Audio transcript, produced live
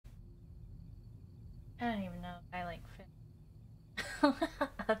I don't even know if I like fit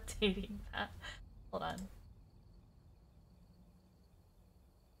updating that. Hold on.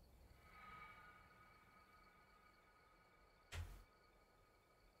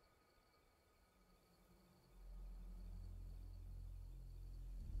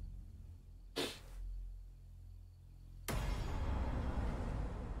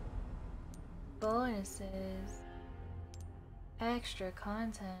 Bonuses. Extra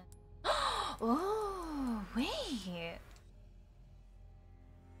content. Oh, wait.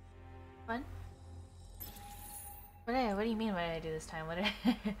 What? What do you mean what did I do this time? What did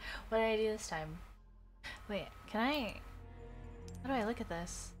what did I do this time? Wait, can I how do I look at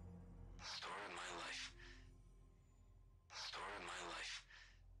this? Story of my life. Story of my life.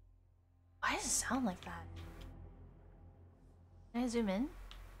 Why does it sound like that? Can I zoom in?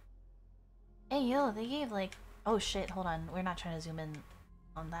 Hey yo, they gave like oh shit, hold on. We're not trying to zoom in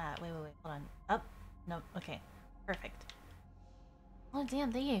on that. Wait, hold on. Up. No, okay. Perfect. Oh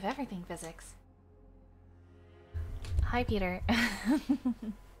damn, they gave everything physics. Hi Peter.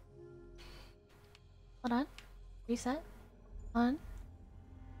 Hold on. Reset. On.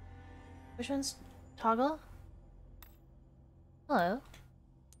 Which one's toggle? Hello.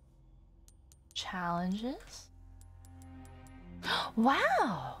 Challenges?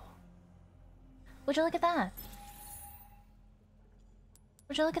 Wow! Would you look at that?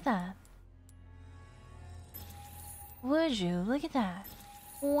 Would you look at that? Would you look at that?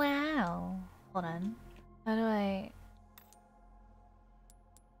 Wow! Hold on. How do I...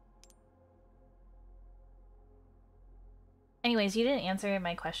 Anyways, you didn't answer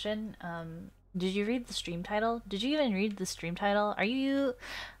my question. Did you read the stream title? Did you even read the stream title? Are you...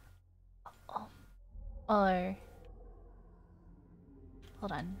 Or...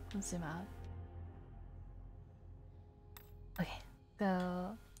 Hold on, let's zoom out. Okay,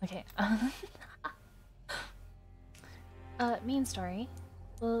 so... Okay. Main story.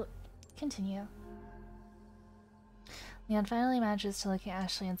 We'll continue. Leon finally manages to locate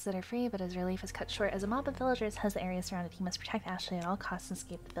Ashley and set her free, but his relief is cut short as a mob of villagers has the area surrounded. He must protect Ashley at all costs and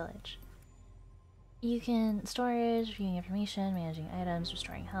escape the village. You can storage, viewing information, managing items,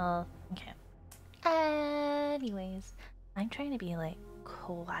 restoring health. Okay. Anyways, I'm trying to be like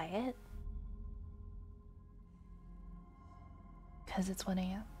quiet because it's 1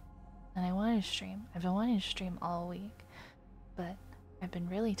 AM and I wanted to stream. I've been wanting to stream all week, but I've been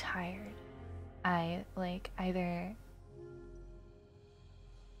really tired. I like either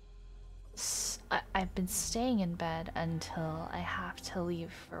I've been staying in bed until I have to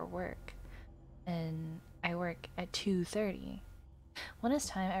leave for work, and I work at 2:30. When has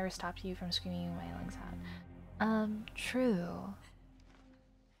time ever stopped you from screaming my lungs out? True.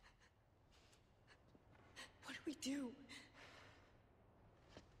 What do we do?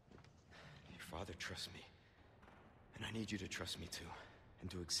 Your father trusts me. And I need you to trust me too. And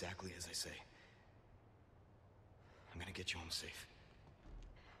do exactly as I say. I'm gonna get you home safe.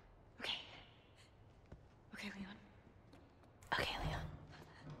 Okay. Okay, Leon. Okay, Leon.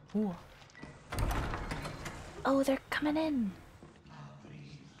 Ooh. Oh, they're coming in.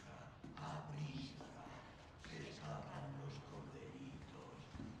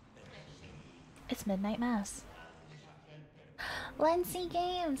 It's midnight mass. Lency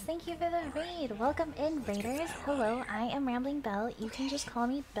Games, thank you for the raid. Welcome in, raiders. Hello, I am Rambling Belle. You can just call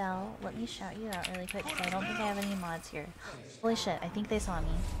me Belle. Let me shout you out really quick because I don't think I have any mods here. Holy shit, I think they saw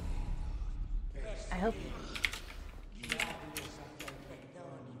me. I hope.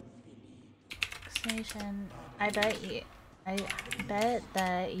 Station. I bet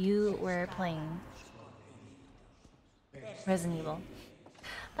that you were playing Resident Evil.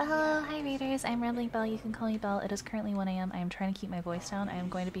 But hello, hi raiders, I'm Rambling Belle, you can call me Belle. It is currently 1 AM. I am trying to keep my voice down. I am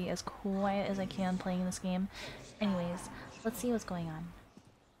going to be as quiet as I can playing this game. Anyways, let's see what's going on.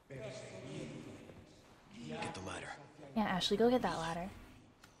 Get the ladder. Yeah, Ashley, go get that ladder.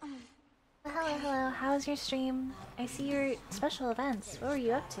 Hello, how's your stream? I see your special events. What were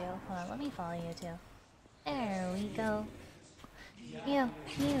you up to? Hold on, let me follow you too. There we go. You.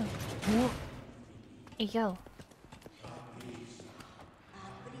 Hey, yo.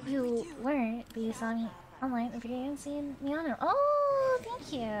 You weren't, but you saw me online if you hadn't seen me on it. Oh,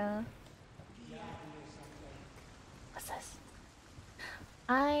 thank you. What's this?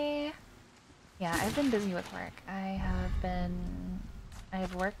 Yeah, I've been busy with work.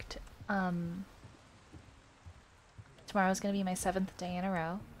 I've worked, tomorrow's gonna be my 7th day in a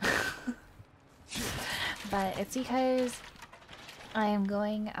row. But it's because I am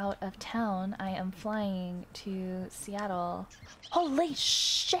going out of town. I am flying to Seattle. Holy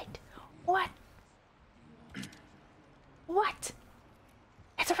shit! What? What?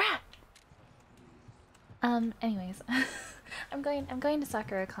 It's a rat! Anyways, I'm going to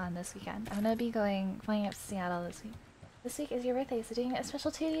SakuraCon this weekend. I'm gonna be flying up to Seattle this week. This week is your birthday, so doing a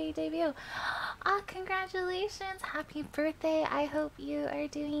special 2D debut. Ah, congratulations! Happy birthday! I hope you are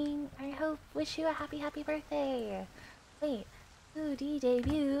doing. Wish you a happy birthday. Wait, 2D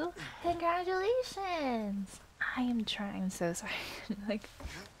debut. Congratulations! I'm so sorry. Like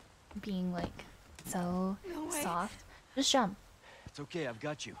being like so soft. Just jump. It's okay, I've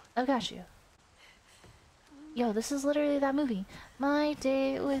got you. I've got you. Yo, this is literally that movie. My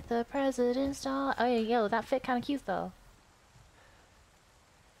Date with the President's Daughter. Oh yeah, yo, that fit kind of cute though.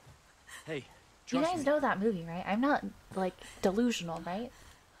 Hey, You guys know that movie, right? I'm not like delusional, right?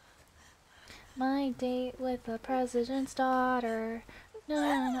 My Date with the President's Daughter.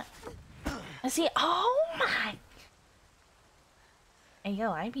 No. I see. Oh my. Hey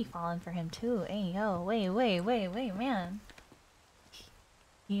yo, I'd be falling for him too. Hey yo, wait, man.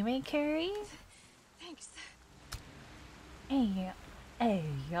 You may carry? Thanks. Hey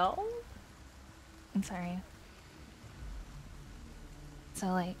yo. I'm sorry. So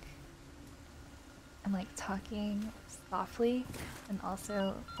like, I'm like talking softly and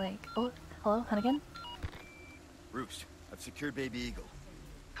also like, oh, hello, Hunnigan? Roost, I've secured Baby Eagle.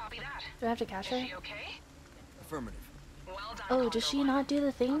 Copy that. Do I have to catch her? Is she okay? Affirmative. Well done. Oh, does she not do the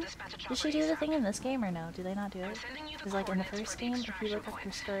I'll thing? dispatch a Does she chopper do the ASAP. thing in this game or no? Do they not do I'm it? sending you the Because like in the coordinates first for the game, if you extraction look up her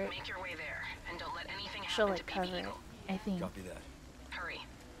point. skirt, Make your way there, and don't let anything she'll happen like to Baby cover it. Eagle. I think. Copy that. Hurry.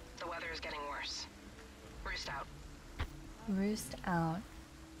 The weather is getting worse. Roost out. Roost out.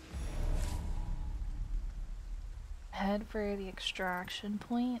 Head for the extraction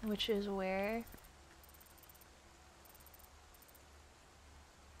point, which is where?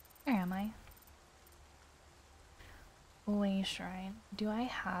 Where am I? Way Shrine. Do I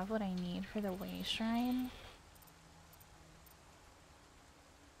have what I need for the Way Shrine?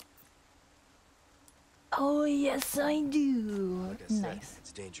 Oh yes I do! Like I said, Nice.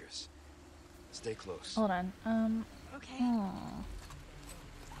 it's dangerous. Stay close. Hold on. Okay.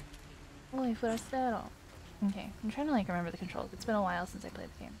 Uy, forastero. Okay, I'm trying to like remember the controls. It's been a while since I played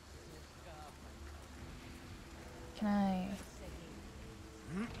the game. Can I?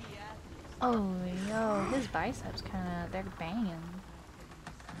 Oh, yo, his biceps kinda, they're banging.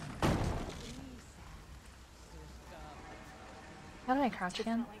 How do I crouch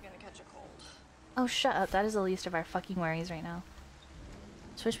again? Definitely gonna catch a cold. Oh, shut up. That is the least of our fucking worries right now.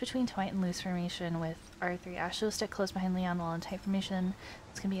 Switch between tight and loose formation with R3. Ashley will stick close behind Leon while in tight formation.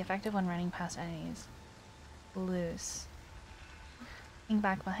 This can be effective when running past enemies. Loose. Hang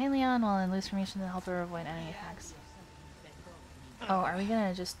back behind Leon while in loose formation to help her avoid enemy attacks. Oh, are we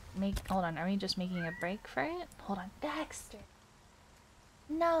gonna just make... Hold on, are we just making a break for it? Hold on. Dexter!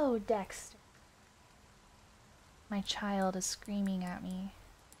 No, Dexter! My child is screaming at me.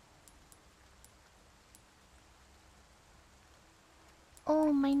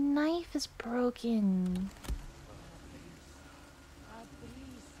 Oh, my knife is broken.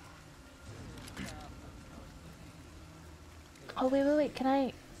 Oh, wait, can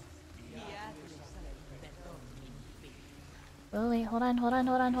I... Oh, wait, hold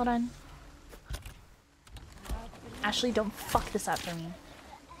on. Ashley, don't fuck this up for me.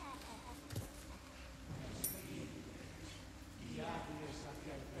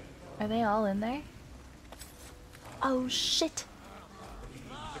 Are they all in there? Oh, shit!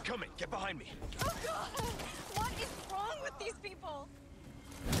 They're coming! Get behind me! Oh god! What is wrong with these people?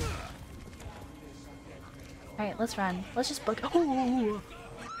 Alright, let's run. Let's just book. Oh!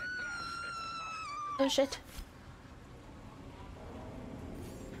 Oh shit.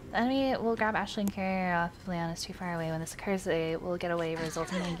 The enemy will grab Ashley and carry her off if Leon is too far away. When this occurs, they will get away,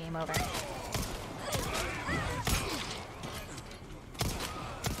 resulting in game over.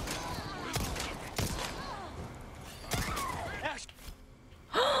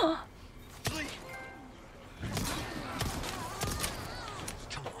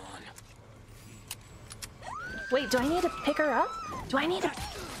 Come on. Wait, do I need to pick her up? Do I need to...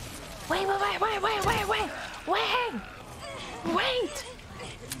 Wait!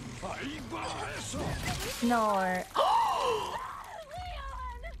 No.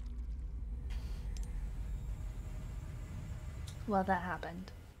 Well, that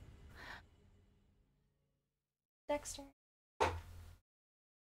happened. Dexter.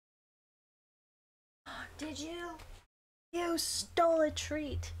 Did you? You stole a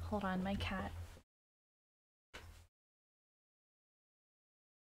treat. Hold on, my cat.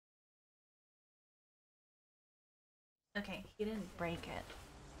 Okay, he didn't break it.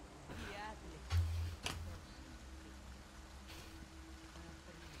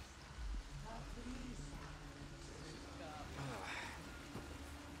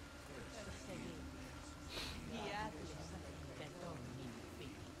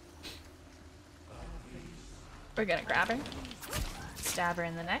 We're gonna grab her. Stab her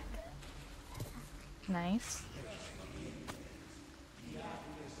in the neck. Nice.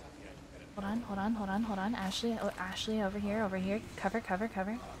 Hold on, hold on, hold on, hold on. Ashley, oh, Ashley, over here, over here. Cover, cover,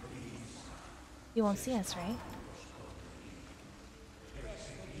 cover. You won't see us, right?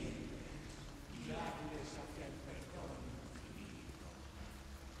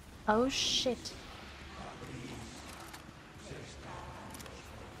 Oh shit.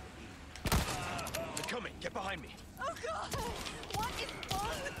 They're coming. Get behind me. Oh god! What is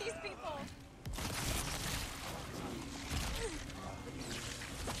wrong with these people?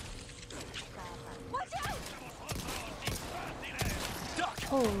 Watch out! Duck!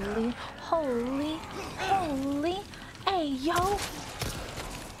 Holy, holy, holy. Hey, yo.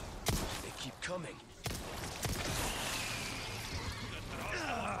 They keep coming.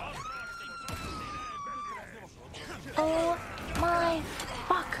 Oh my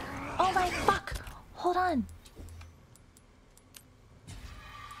fuck. Oh my fuck. Hold on.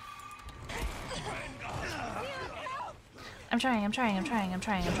 I'm trying.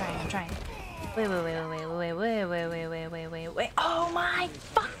 Wait. Oh my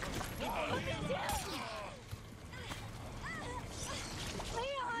fuck.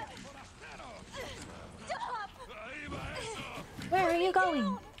 Leon! Stop! Where are you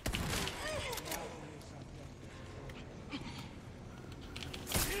going?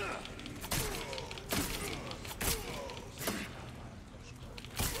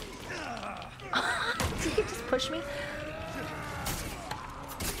 Did you just push me?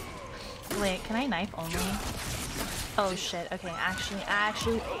 Wait, can I knife only? Oh shit, okay, actually.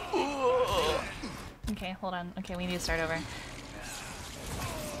 Okay, hold on. Okay, we need to start over.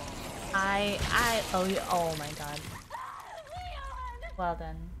 Oh my god. Well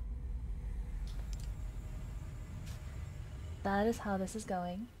done. That is how this is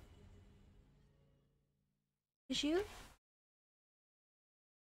going. Did you?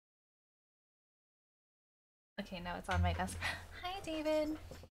 Okay, now it's on my desk. Hi, David.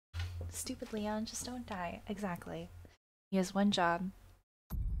 Stupid Leon, just don't die. Exactly. He has one job.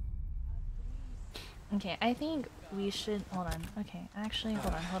 Okay, I think we should... Hold on. Okay, actually,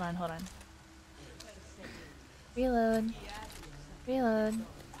 hold on. Reload.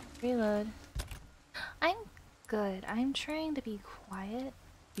 I'm good. I'm trying to be quiet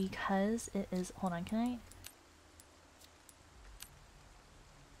because it is... Hold on, can I...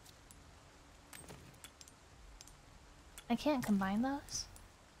 I can't combine those?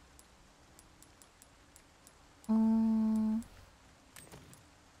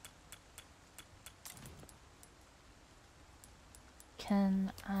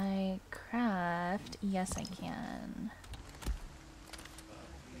 Can I craft? Yes, I can.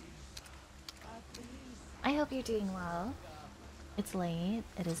 I hope you're doing well. It's late.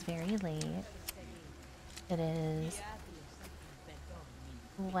 It is very late. It is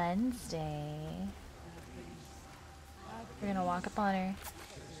Wednesday. We're gonna walk up on her.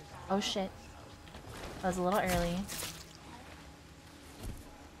 Oh shit. That was a little early.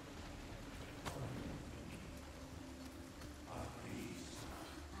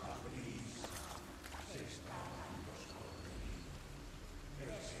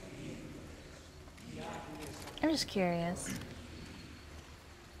 I'm just curious.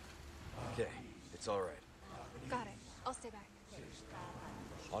 Okay, it's all right. Got it. I'll stay back.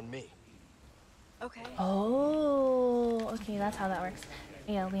 On me. Okay. Oh, okay, that's how that works.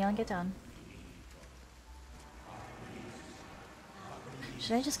 Yeah, Leon, get down.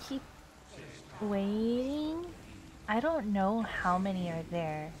 Should I just keep waiting? I don't know how many are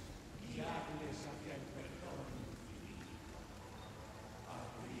there.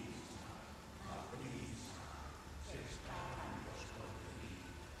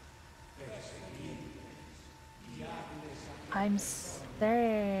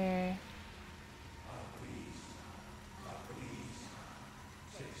 There.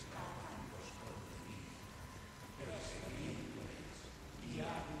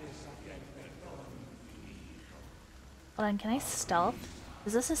 Hold on, can I stealth?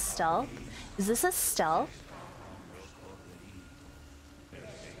 Is this a stealth? Is this a stealth?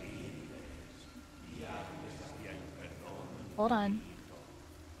 Hold on.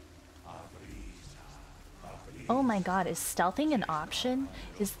 Oh my god, is stealthing an option?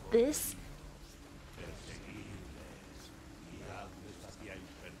 Is this...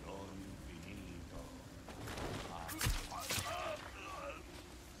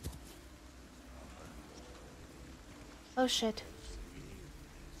 Oh shit.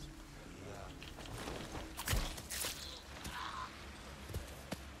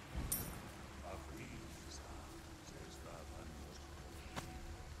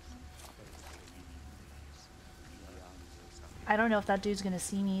 I don't know if that dude's gonna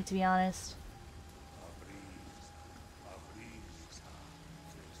see me, to be honest.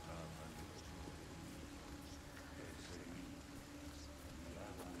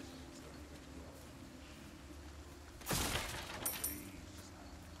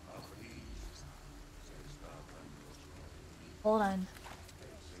 Hold on.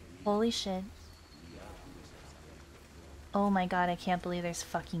 Holy shit. Oh my god, I can't believe there's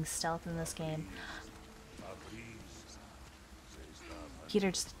fucking stealth in this game. Peter,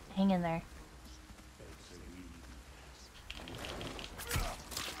 just hang in there.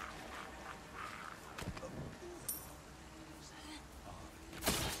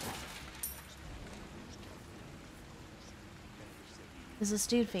 Is this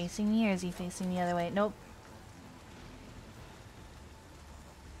dude facing me or is he facing the other way? Nope.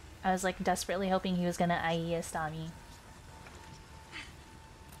 I was like desperately hoping he was gonna IE-ista me.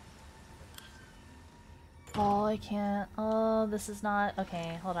 Oh, I can't. Oh, this is not...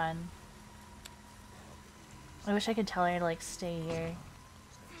 Okay, hold on. I wish I could tell her to like stay here.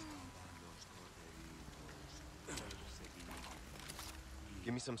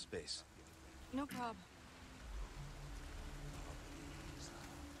 Give me some space. No problem.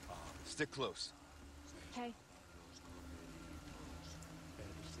 Stick close. Okay.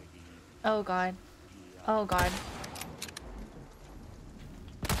 Oh god. Oh god.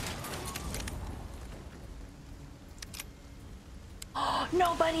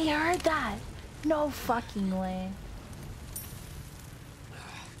 Nobody heard that! No fucking way.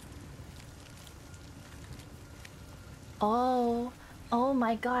 Oh. Oh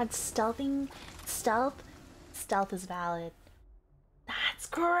my god, stealth is valid. That's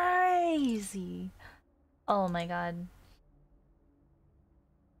crazy. Oh my god.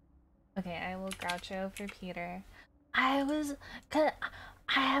 Okay, I will Groucho for Peter. I'm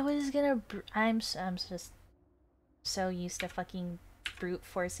just so used to fucking brute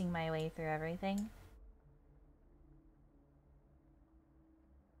forcing my way through everything.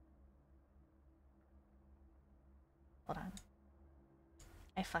 Hold on.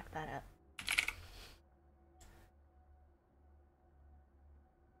 I fucked that up.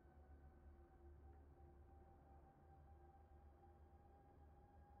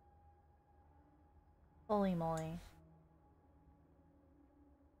 Holy moly.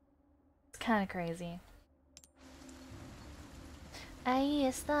 It's kind of crazy. Ahí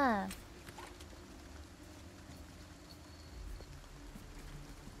está.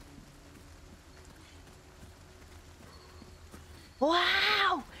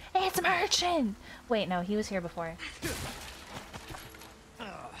 Wow! It's Merchant! Wait, no, he was here before.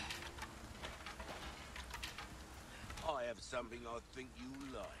 I have something I think you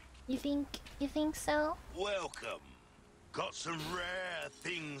like. You think so? Welcome. Got some rare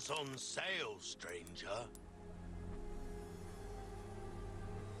things on sale, stranger.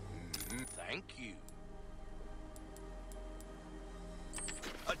 Thank you.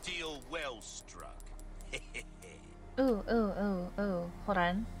 A deal well struck. Ooh, ooh, ooh, ooh. Hold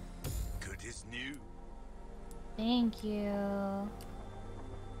on. Good as new. Thank you.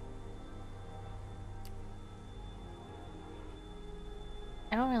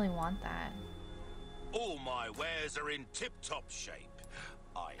 I don't really want that. All my wares are in tip-top shape.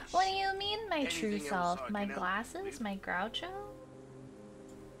 What do you mean, my true Anything else self? I My can help glasses? with? My Groucho?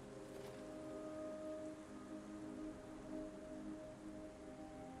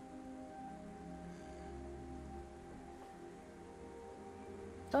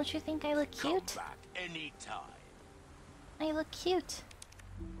 Don't you think I look cute? Come back anytime. I look cute.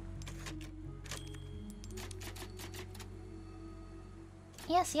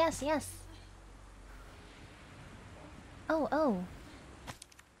 Yes, yes, yes. Oh, oh.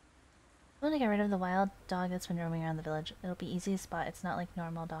 I want to get rid of the wild dog that's been roaming around the village. It'll be easy to spot. It's not like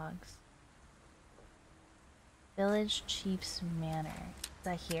normal dogs. Village Chief's Manor. Is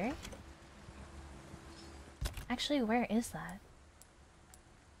that here? Actually, where is that?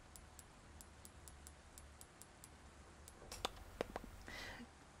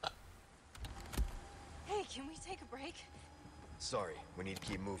 Hey, can we take a break? Sorry, we need to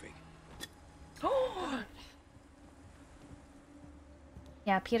keep moving.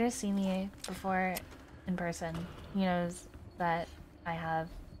 Yeah, Peter's seen me before in person. He knows that I have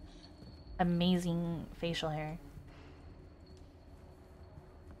amazing facial hair.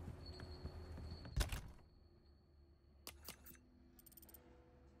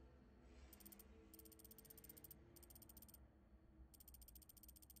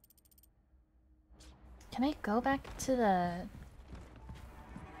 Can I go back to the...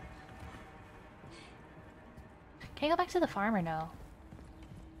 Can I go back to the farm or no?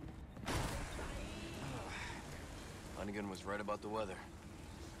 Hunnigan was right about the weather.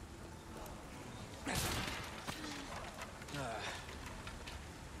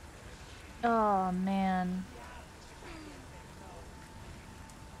 Oh man.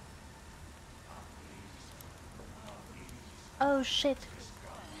 Oh shit.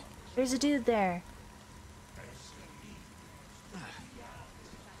 There's a dude there.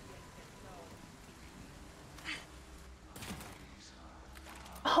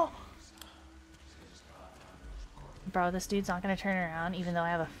 Oh. Bro, this dude's not gonna turn around even though I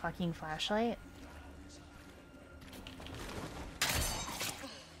have a fucking flashlight.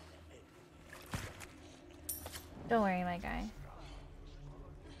 Don't worry, my guy.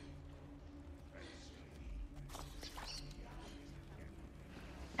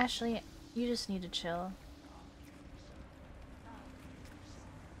 Ashley, you just need to chill.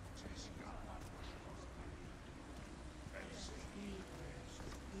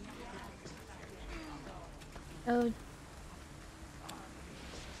 Oh.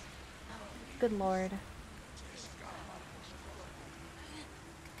 Good lord.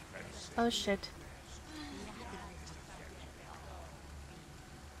 Oh shit.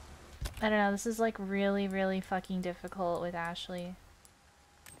 I don't know, this is like really, really fucking difficult with Ashley.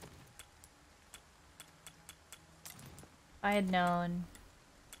 If I had known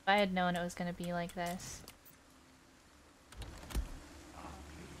it was gonna be like this.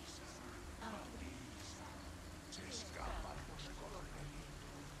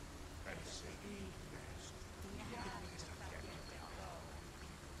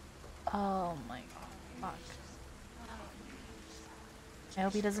 Oh my fuck. I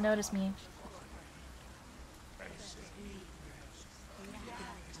hope he doesn't notice me.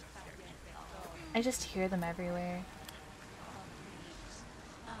 I just hear them everywhere.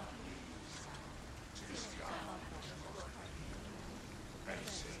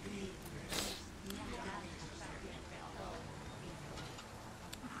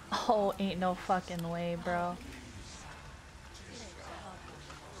 Oh, ain't no fucking way, bro.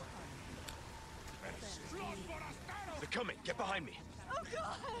 They're coming! Get behind me! Oh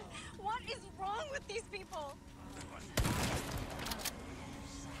god! What is wrong with these people?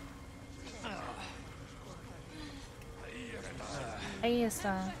 Ahí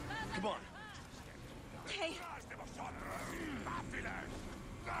está. Come on! Hey,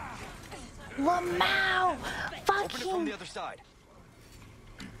 Lamau! Open it from Fucking! the other side!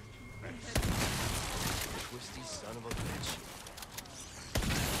 Twisty son of a bitch.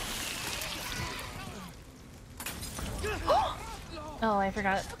 Oh, I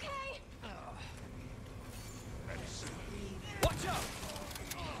forgot. okay. Watch out!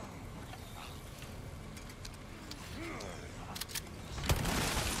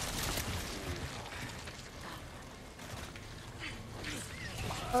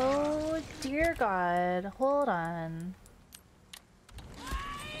 Oh dear God. Hold on.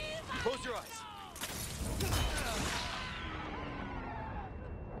 Close your eyes.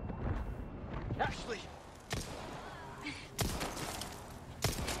 Ashley!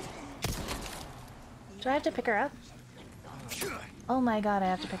 Do I have to pick her up? Oh my God, I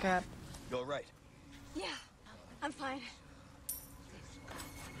have to pick her up. You all right? Yeah, I'm fine.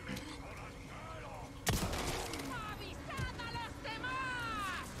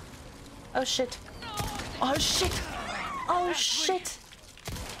 Oh shit. Oh shit. Oh shit.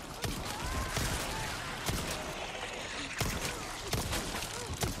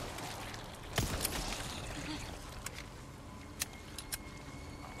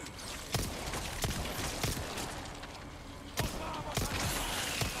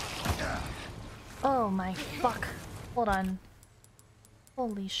 Oh my fuck. Hold on.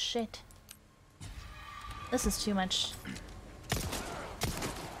 Holy shit. This is too much.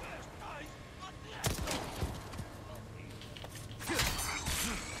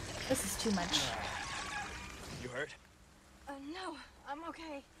 This is too much. You hurt? No, I'm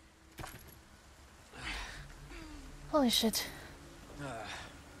okay. Holy shit.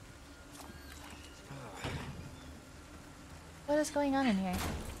 What is going on in here?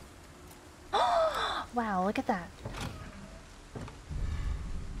 Wow, look at that.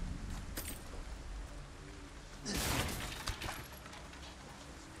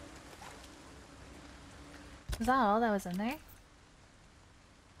 Is that all that was in there?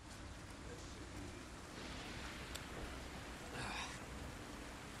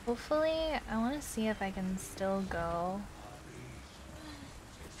 Hopefully, I want to see if I can still go.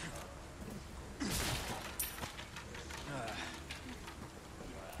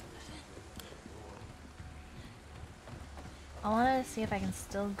 I want to see if I can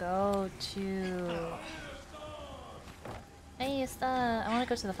still go to... Hey, I want to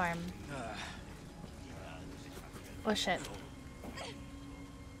go to the farm. Oh shit.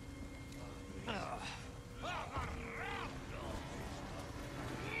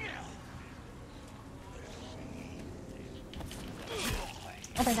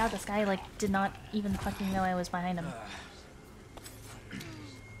 Oh my god, this guy like did not even fucking know I was behind him.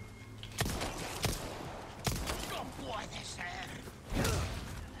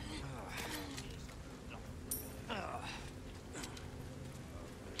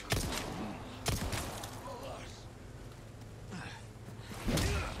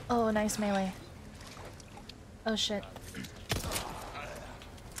 Oh, nice melee. Oh shit.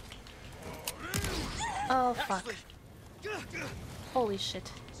 Oh fuck. Holy shit.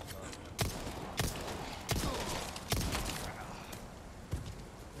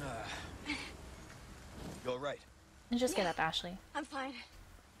 You're right. And just get up, Ashley. I'm fine.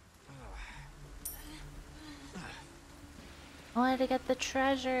 I wanted to get the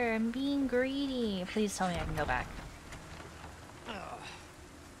treasure. I'm being greedy. Please tell me I can go back.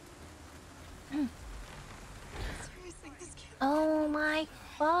 Seriously, this can't. Oh my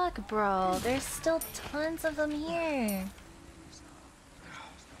fuck, bro. There's still tons of them here.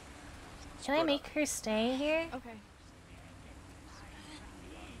 Can I make her stay here? Okay.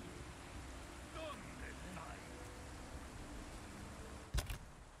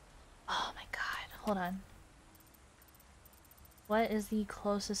 Oh my god. Hold on. What is the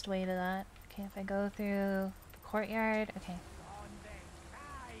closest way to that? Okay, if I go through the courtyard. Okay.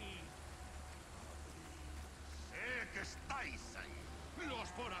 Sé que estáis ahí. Los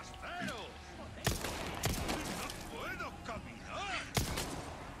forasteros. No puedo caminar.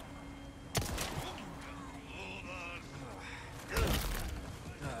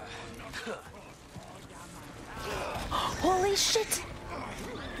 Holy shit!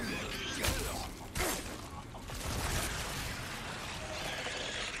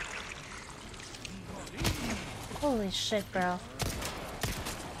 Holy shit, bro.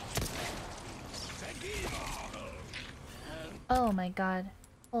 Oh my god.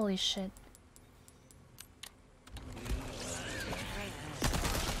 Holy shit.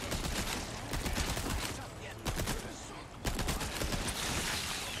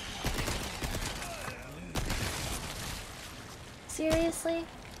 Seriously?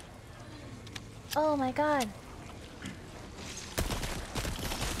 Oh my god.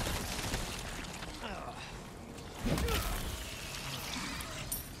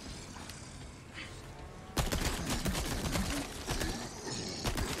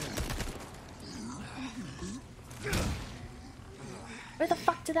 Where the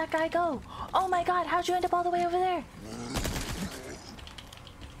fuck did that guy go? Oh my god, how'd you end up all the way over there?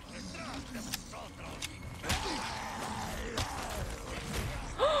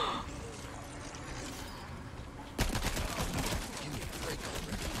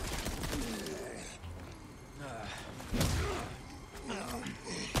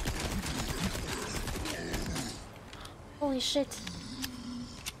 Holy shit.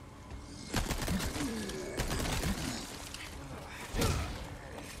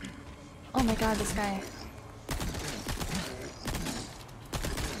 Oh my god, this guy.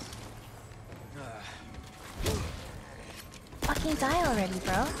 Fucking die already,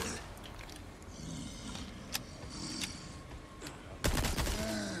 bro.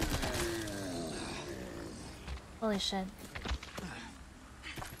 Holy shit.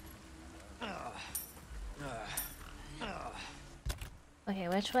 Okay,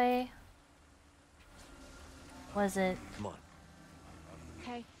 which way was it? Come on.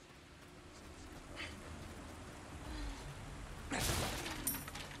 Okay.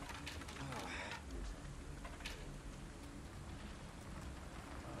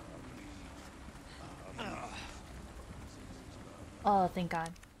 Oh, thank God.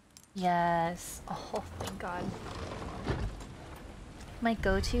 Yes. Oh, thank God. My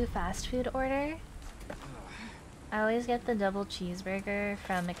go-to fast food order? I always get the double cheeseburger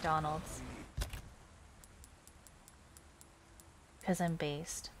from McDonald's. Because I'm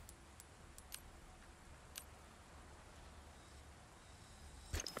based.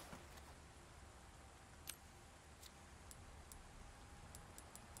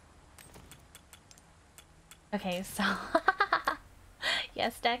 Okay, so...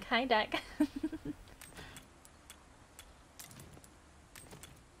 Yes, Deck. Hi, Deck.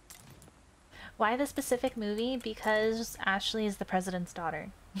 Why the specific movie? Because Ashley is the president's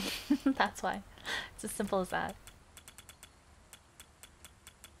daughter. That's why. It's as simple as that.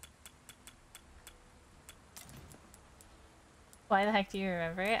 Why the heck do you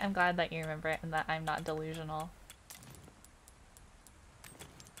remember it? I'm glad that you remember it and that I'm not delusional.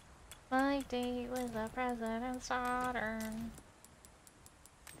 My date with the president's daughter.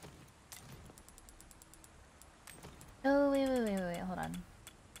 Oh, wait, hold on.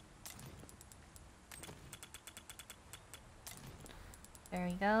 There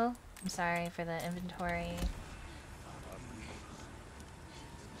we go. I'm sorry for the inventory.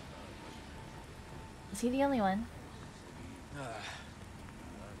 Is he the only one?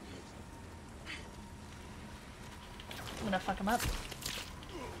 I'm gonna fuck him up.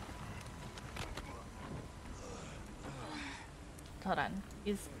 Hold on.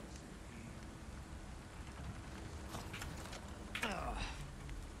 He's...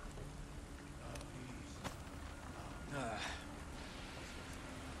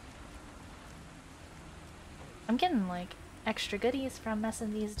 I'm getting, like, extra goodies from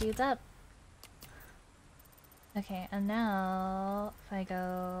messing these dudes up. Okay, and now if I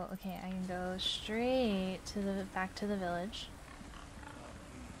go... Okay, I can go straight to the... back to the village.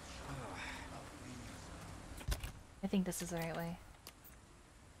 I think this is the right way.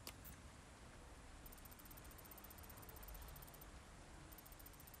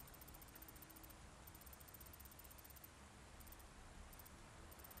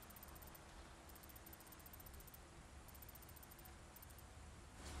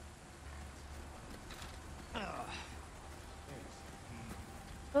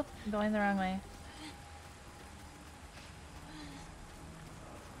 Oop, I'm going the wrong way.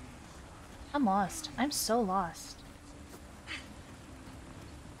 I'm lost. I'm so lost.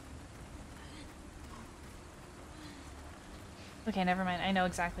 Okay, never mind. I know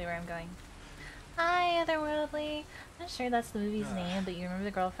exactly where I'm going. Hi, Otherworldly! I'm not sure that's the movie's name, but you remember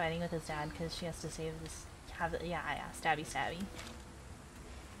the girl fighting with his dad because she has to save this... Yeah, stabby stabby.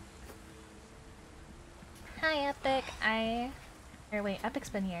 Hi, Epic! Or wait, Epic's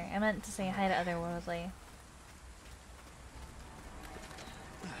been here. I meant to say hi to Otherworldly.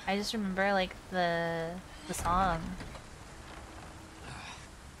 I just remember, like, the song.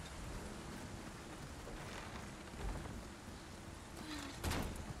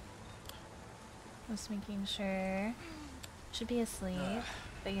 Just making sure. Should be asleep,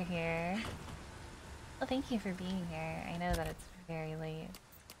 but you're here. Well, thank you for being here. I know that it's very late.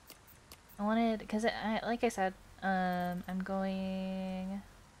 I wanted, because like I said, I'm going...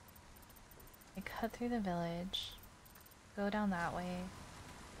 I cut through the village, go down that way.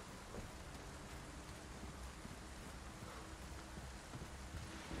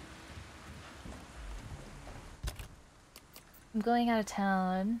 I'm going out of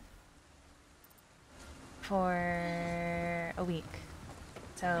town for a week,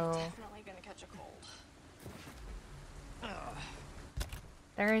 so... I'm definitely gonna catch a cold.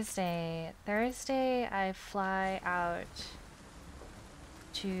 Thursday I fly out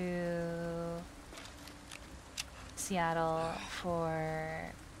to Seattle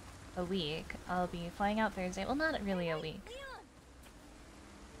for a week. I'll be flying out Thursday. Well, not really a week.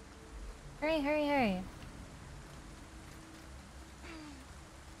 Hurry, hurry, hurry.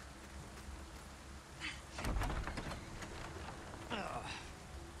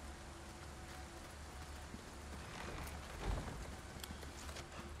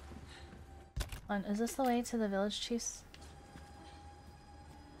 Is this the way to the village chiefs?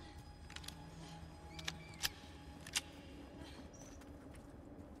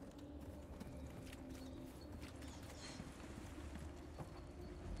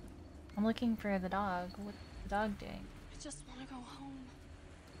 I'm looking for the dog. What's the dog doing? I just want to go home.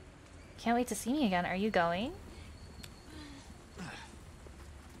 Can't wait to see me again. Are you going?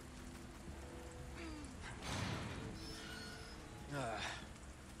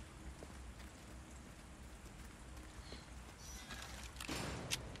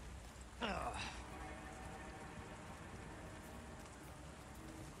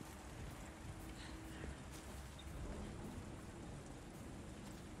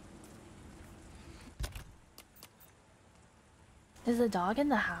 Is the dog in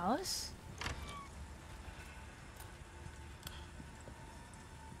the house?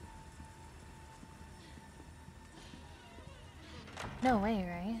 No way,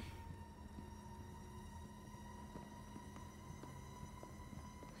 right?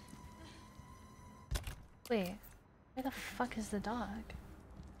 Wait, where the fuck is the dog?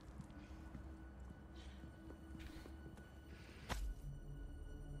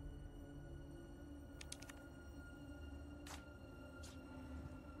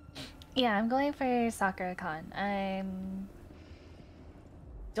 Yeah, I'm going for SakuraCon.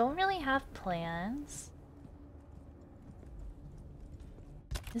 Don't really have plans.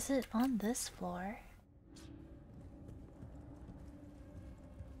 Is it on this floor?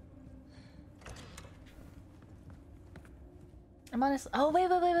 I'm honest. Oh,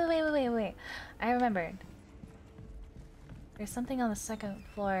 wait. I remembered. There's something on the second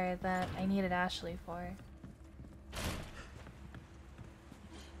floor that I needed Ashley for.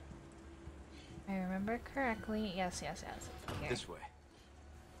 I remember correctly. Yes, yes, yes. It's here. This way.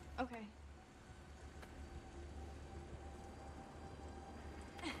 Okay.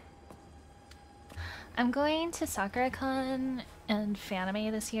 I'm going to SakuraCon and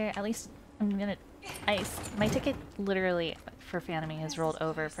Fanime this year. At least I'm gonna. My ticket literally for Fanime has rolled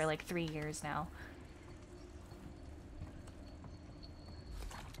over for like 3 years now.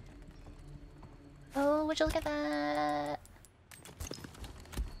 Oh, would you look at that?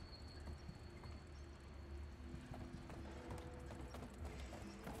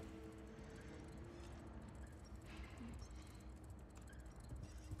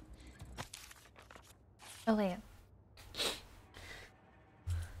 Oh wait.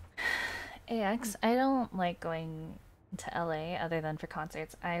 AX, I don't like going to LA other than for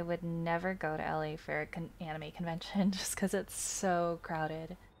concerts. I would never go to LA for an anime convention just because it's so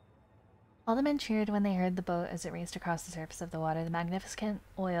crowded. All the men cheered when they heard the boat as it raced across the surface of the water. The magnificent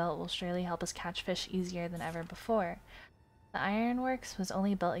oil will surely help us catch fish easier than ever before. The ironworks was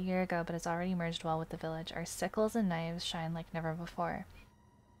only built a year ago, but it's already merged well with the village. Our sickles and knives shine like never before.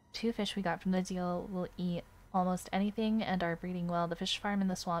 2 fish we got from the deal will eat almost anything and are breeding well. The fish farm in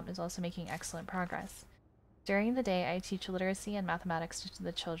the swamp is also making excellent progress. During the day, I teach literacy and mathematics to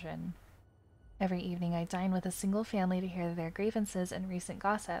the children. Every evening, I dine with a single family to hear their grievances and recent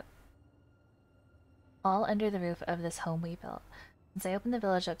gossip. All under the roof of this home we built. Since I opened the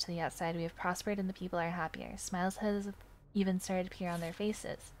village up to the outside, we have prospered and the people are happier. Smiles have even started to appear on their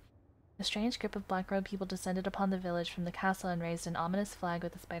faces. A strange group of black-robed people descended upon the village from the castle and raised an ominous flag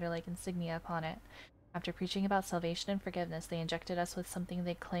with a spider-like insignia upon it. After preaching about salvation and forgiveness, they injected us with something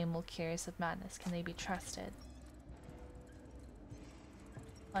they claim will cure us of madness. Can they be trusted?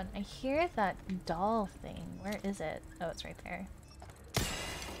 I hear that doll thing. Where is it? Oh, it's right there.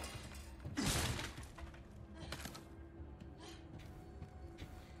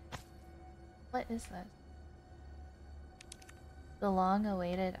 What is this? The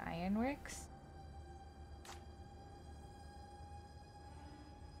long-awaited ironworks?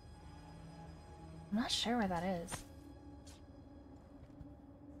 I'm not sure where that is.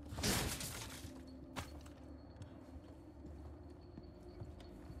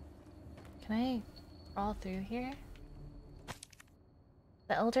 Can I crawl through here?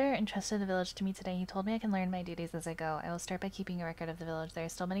 The elder entrusted the village to me today. He told me I can learn my duties as I go. I will start by keeping a record of the village. There are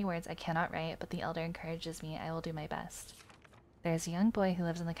still many words I cannot write, but the elder encourages me. I will do my best. There is a young boy who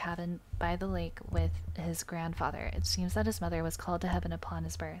lives in the cabin by the lake with his grandfather. It seems that his mother was called to heaven upon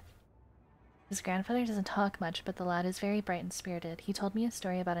his birth. His grandfather doesn't talk much, but the lad is very bright and spirited. He told me a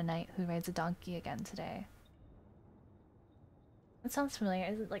story about a knight who rides a donkey again today. That sounds familiar.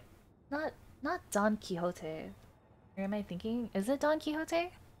 Is it like not Don Quixote? Or am I thinking? Is it Don Quixote?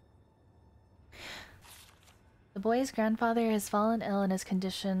 The boy's grandfather has fallen ill and his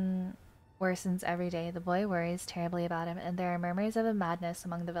condition worsens every day. The boy worries terribly about him, and there are murmurs of a madness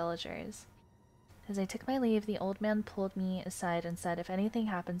among the villagers. As I took my leave, the old man pulled me aside and said, "If anything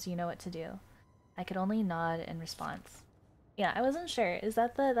happens, you know what to do." I could only nod in response. Yeah, I wasn't sure. Is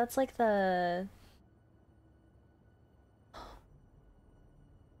that that's like the...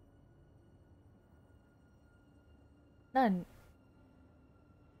 None.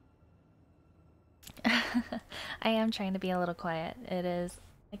 I am trying to be a little quiet. It is...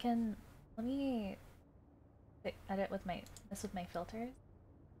 Let me edit with my... This with my filters.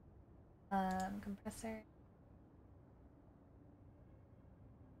 Compressor.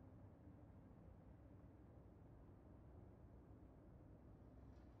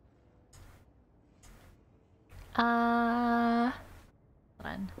 Hold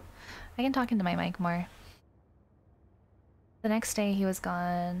on. I can talk into my mic more. The next day he was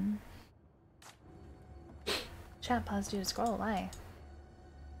gone. Chat paused due to scroll. Why?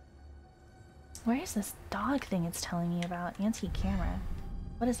 Where is this dog thing it's telling me about? Anti-camera.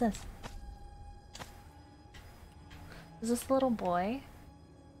 What is this? Is this the little boy?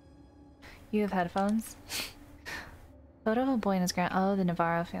 You have headphones? Photo of a boy and his oh, the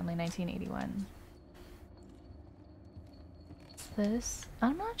Navarro family, 1981. Is this?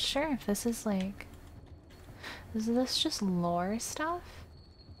 I'm not sure if this is like... Is this just lore stuff?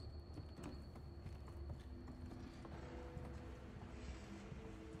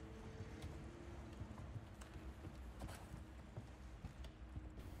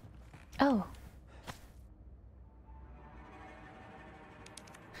 Oh.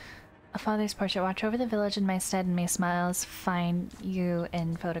 A father's portrait. Watch over the village in my stead and may smiles find you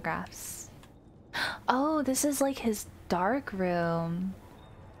in photographs. Oh, this is like his dark room.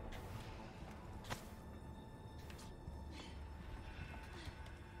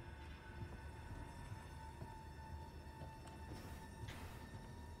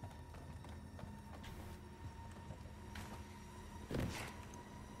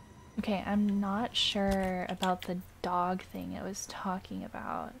 Okay, I'm not sure about the dog thing it was talking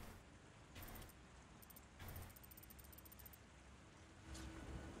about.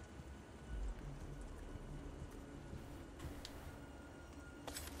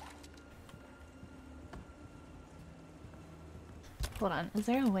 Hold on, is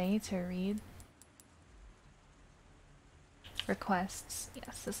there a way to read requests?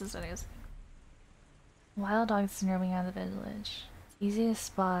 Yes, this is what it is. Wild dogs roaming around the village. Easy to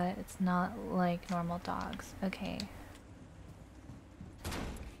spot, it's not like normal dogs. Okay. It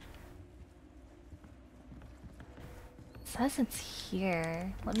says it's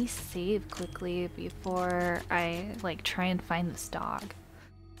here. Let me save quickly before I like try and find this dog.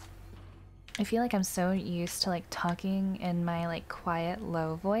 I feel like I'm so used to like talking in my like quiet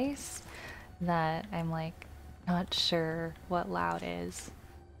low voice that I'm like not sure what loud is.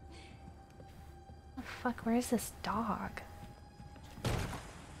 Oh, fuck, where is this dog?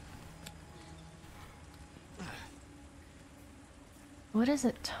 What is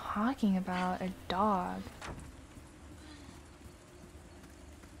it talking about? A dog?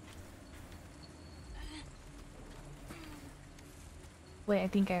 Wait, I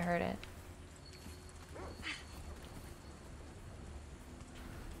think I heard it.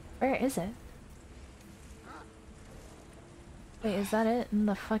 Where is it? Wait, is that it in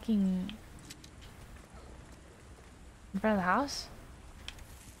the fucking... in front of the house?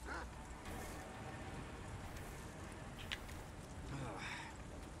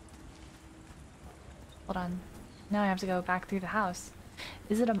 Hold on. Now I have to go back through the house.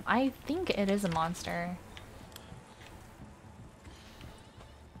 Is it a... I think it is a monster.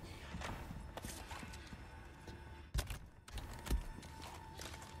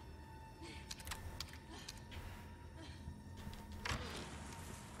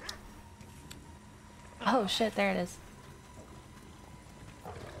 Oh shit, there it is.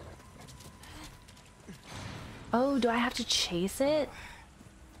 Oh, do I have to chase it?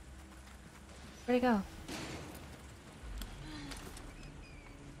 Where'd it go?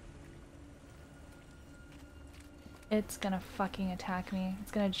 It's gonna fucking attack me. It's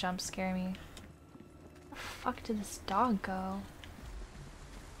gonna jump scare me. Where the fuck did this dog go?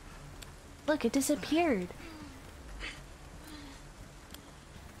 Look, it disappeared.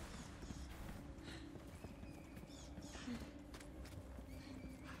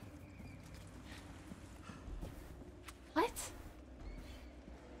 What?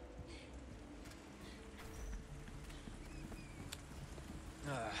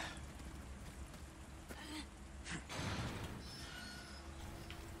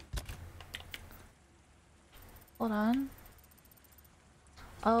 Hold on.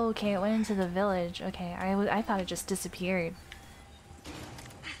 Oh, okay, it went into the village. Okay, I thought it just disappeared.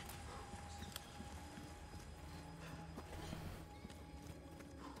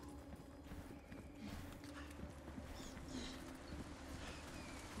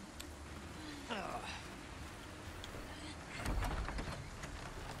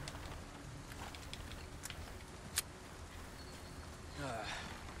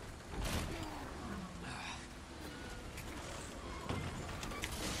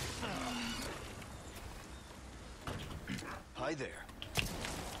 Hi there.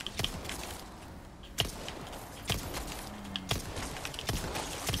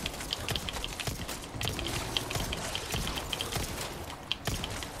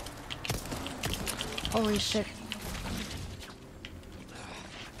 Holy shit.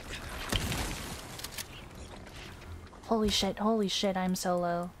 Holy shit, I'm so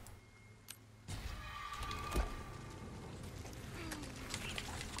low.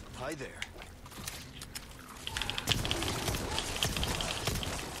 Hi there.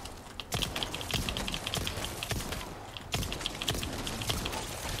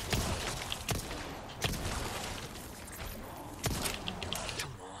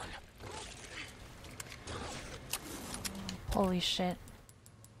 Holy shit.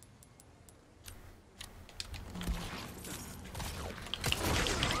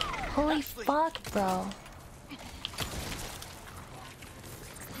 Holy fuck, bro.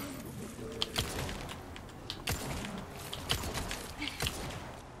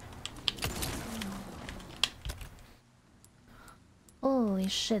 Holy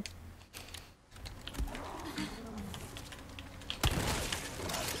shit.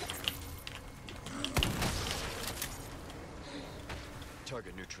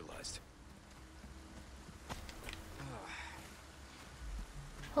 Target neutralized.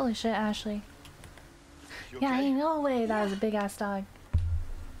 Holy shit, Ashley. You Yeah, okay? ain't no way that was a big ass dog.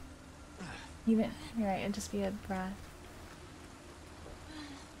 You're right, it'd just be a brat.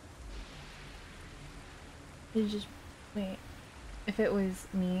 It just... wait. If it was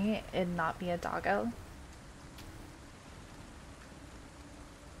me, it'd not be a doggo.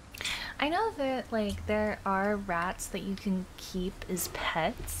 I know that, like, there are rats that you can keep as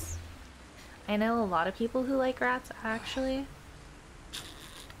pets. I know a lot of people who like rats, actually.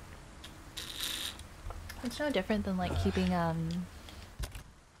 It's no different than, like, keeping,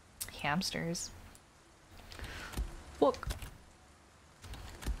 hamsters. Look.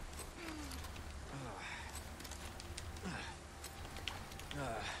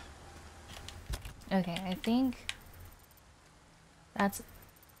 Okay, I think that's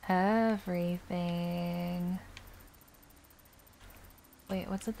everything. Wait,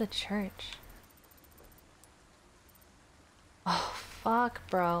 what's at the church? Oh, fuck,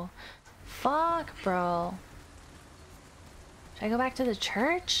 bro. Fuck, bro. Should I go back to the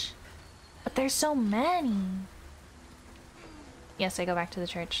church? But there's so many. Yes, I go back to the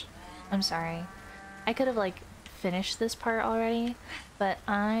church. I'm sorry. I could have, like, finished this part already, but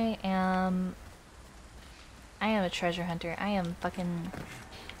I am a treasure hunter. I am fucking...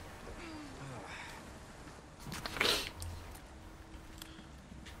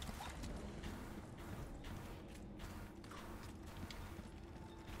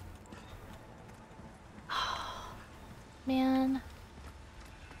 Man.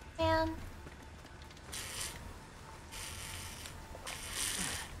 Man.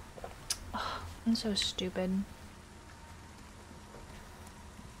 Oh, I'm so stupid.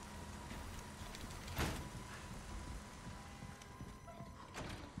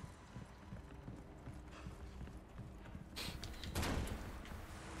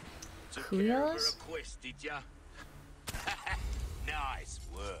 Wheels? Nice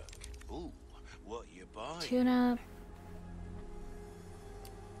work. Ooh, what you buying? Tune up.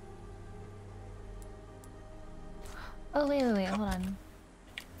 Oh, wait, hold on.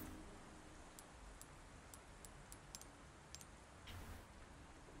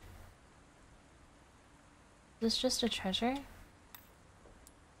 Is this just a treasure?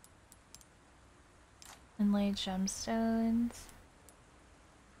 Inlaid gemstones.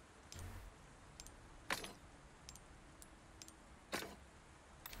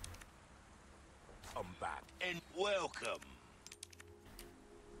 Come back and welcome.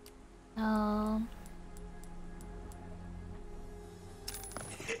 No.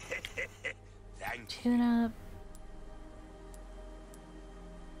 Thank Tune up.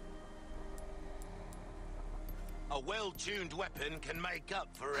 A well-tuned weapon can make up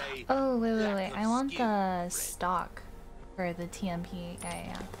for a... Oh, wait. lack I of want skill, the Red. stock for the TMP.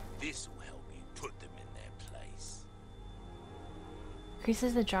 Yeah. This will help you put them in their place.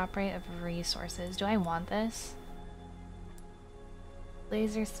 Increases the drop rate of resources. Do I want this?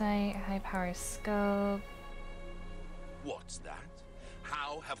 Laser sight, high power scope. What's that?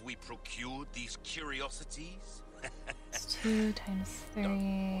 How have we procured these curiosities? It's 2 times 3.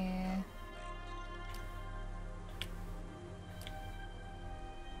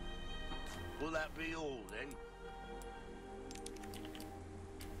 Will that be all then?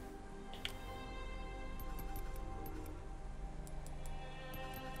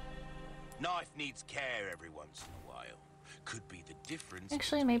 Knife needs care every once in a while. Could be the difference.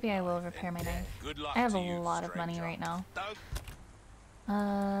 Actually, maybe I will repair my knife. Good luck I have to a you, lot of money stranger. right now. Don't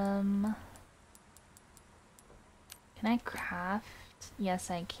Can I craft? Yes,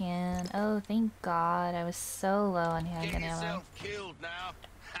 I can. Oh, thank God. I was so low on get handgun ammo. yourself killed now.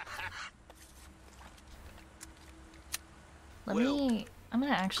 I'm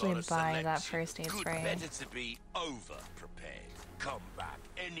gonna actually Got a buy that selection. first aid Good spray. better to be over prepared. Come back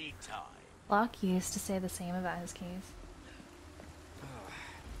anytime. Locke used to say the same about his case.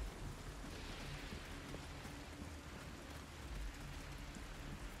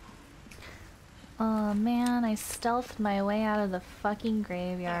 Oh man, I stealthed my way out of the fucking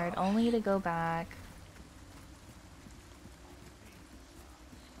graveyard only to go back.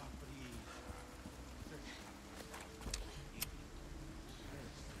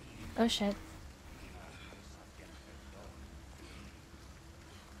 Oh shit.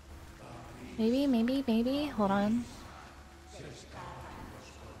 Maybe. Hold on.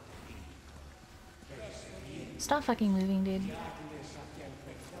 Stop fucking moving, dude.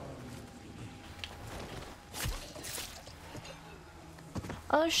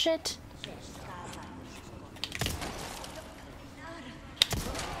 Oh shit.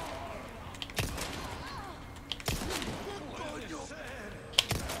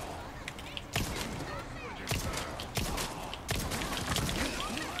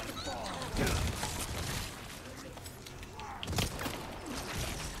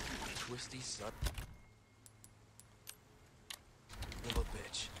 Twisty son. Little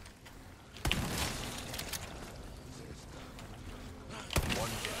bitch.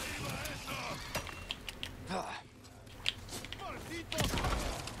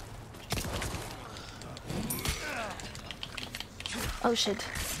 Oh shit.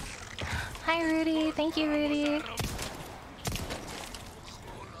 Hi Rudy, thank you Rudy.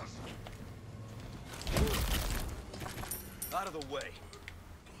 Out of the way.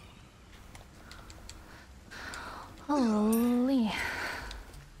 Holy.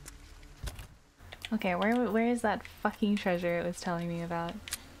 Okay, where is that fucking treasure it was telling me about?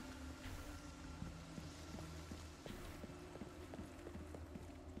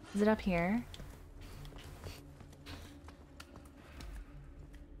 Is it up here?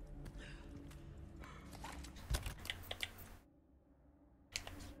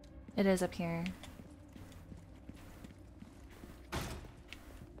 It is up here.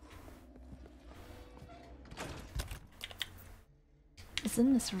 It's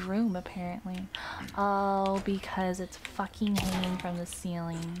in this room, apparently. Oh, because it's fucking hanging from the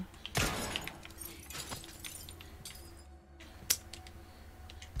ceiling.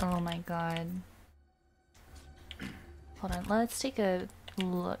 Oh my god. Hold on, let's take a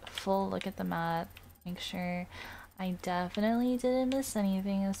full look at the map. Make sure I definitely didn't miss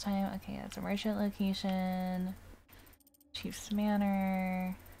anything this time. Okay, that's a merchant location. Chief's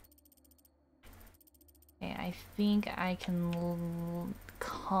Manor. Okay, I think I can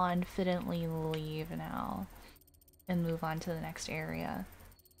confidently leave now and move on to the next area.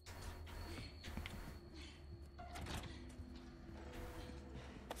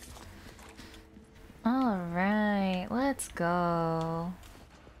 Alright, let's go.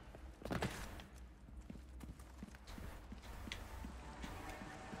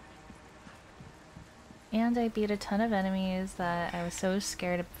 And I beat a ton of enemies that I was so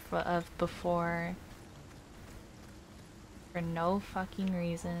scared of before. For no fucking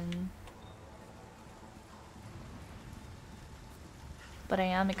reason. But I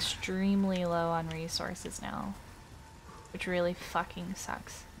am extremely low on resources now. Which really fucking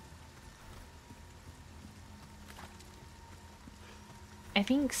sucks. I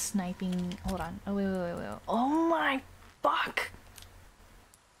think sniping... Hold on. Oh, wait. Oh my fuck!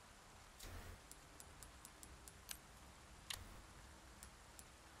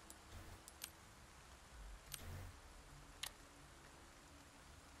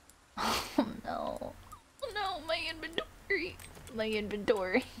 Oh no. Oh no, my inventory. My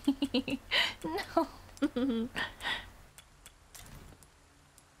inventory. No.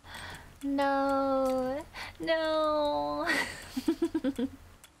 No. No.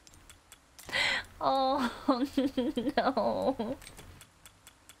 Oh no.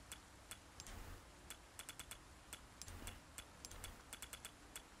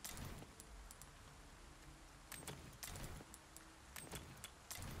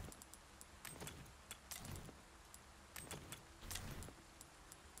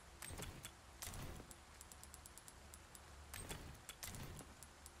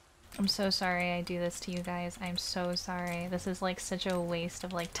 I'm so sorry I do this to you guys. I'm so sorry. This is like such a waste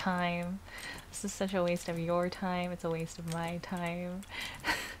of like time. This is such a waste of your time. It's a waste of my time.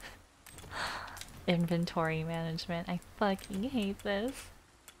 Inventory management. I fucking hate this.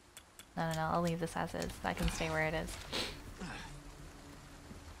 No, I'll leave this as is. That can stay where it is.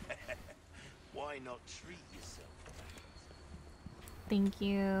 Why not treat yourself? Thank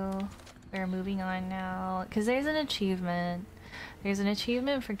you. We're moving on now. Because there's an achievement. There's an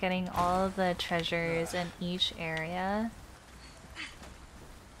achievement for getting all of the treasures in each area.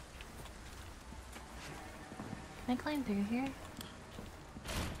 Can I climb through here?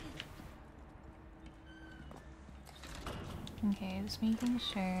 Okay, just making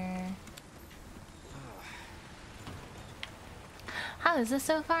sure. How is this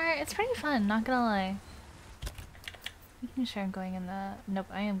so far? It's pretty fun, not gonna lie. Making sure I'm going in the... Nope,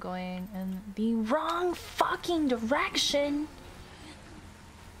 I am going in the wrong fucking direction!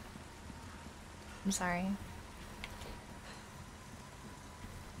 I'm sorry.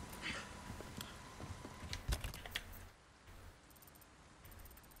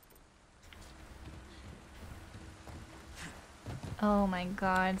 Oh my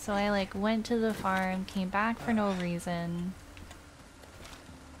god, so I like went to the farm, came back for no reason.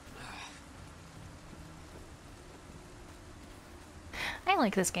 I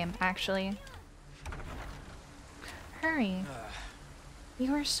like this game, actually. Hurry.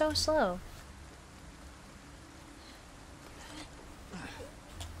 You are so slow.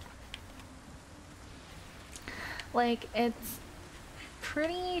 Like, it's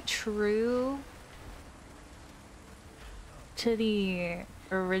pretty true to the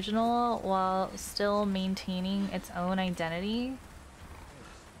original while still maintaining its own identity.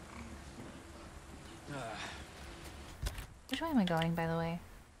 Which way am I going, by the way?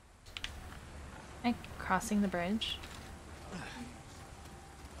 Am I crossing the bridge?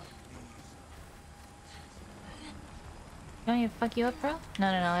 You want me to fuck you up, bro? No,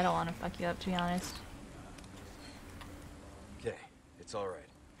 I don't want to fuck you up, to be honest. Okay, it's all right.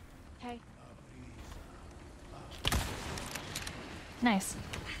 Hey. Nice.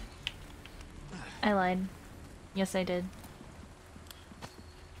 I lied. Yes, I did.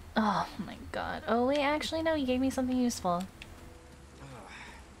 Oh my god. Oh wait, actually no, you gave me something useful.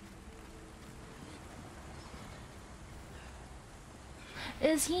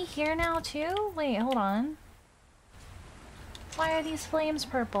 Is he here now too? Wait, hold on. Why are these flames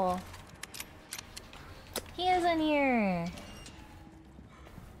purple? He isn't here.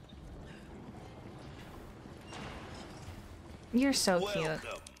 You're so cute.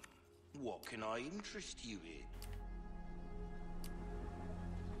 Welcome. What can I interest you in?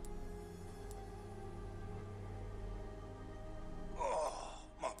 Oh,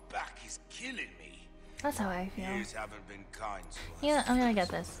 my back is killing me. That's how I feel. Years haven't been kind to us. Yeah, I'm gonna get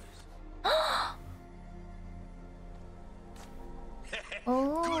this.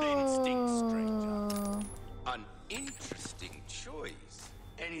 Good instinct, stranger. Oh. An interesting choice.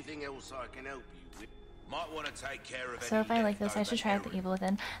 Anything else I can help you with? Might want to take care of. So if I like this, I should try out the Evil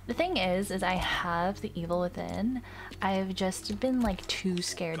Within. The thing is I have the Evil Within. I've just been like too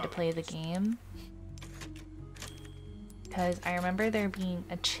scared to play the game. Because I remember there being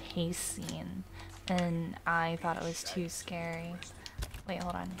a chase scene and I thought it was too scary. Wait,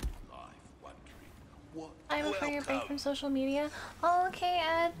 hold on. I'm for your break from social media. Oh, okay,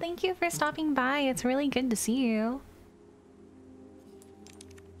 Ed. Thank you for stopping by. It's really good to see you.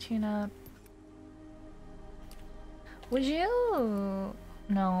 Tune up. Would you?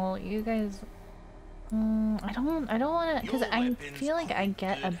 No, you guys. I don't want to, because I feel like I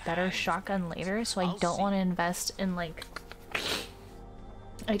get a better shotgun later, so I don't want to invest in like.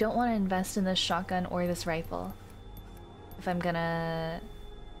 I don't want to invest in this shotgun or this rifle. If I'm gonna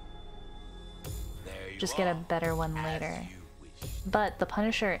just get a better one later. But the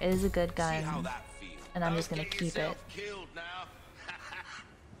Punisher is a good gun, and I'm just gonna keep it.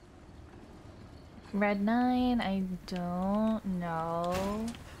 Red 9, I don't know.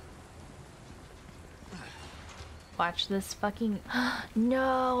 Watch this fucking.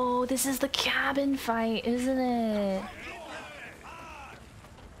 No, this is the cabin fight, isn't it?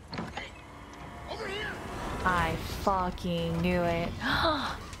 I fucking knew it.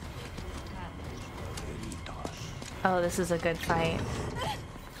 Oh, this is a good fight.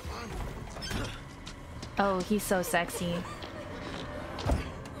 Oh, he's so sexy.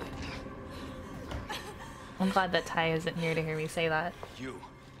 I'm glad that Ty isn't here to hear me say that. You.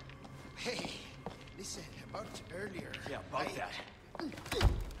 Hey, listen, about earlier. Yeah, about that.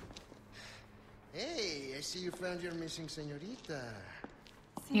 Hey, I see you found your missing señorita.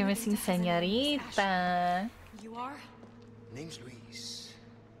 You're missing señorita. You are? Name's Luis.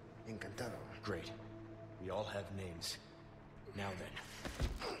 Encantado. Great. We all have names. Now then.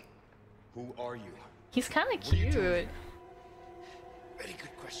 Who are you? He's kind of cute. Very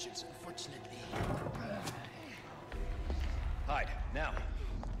good questions, unfortunately. Hide, now.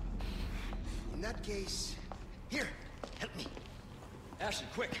 In that case, here, help me. Ashley,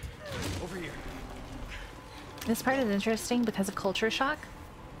 quick! Over here. This part is interesting because of culture shock.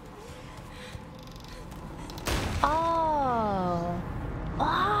 Oh!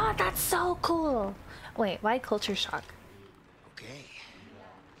 Oh, that's so cool! Wait, why culture shock? Okay,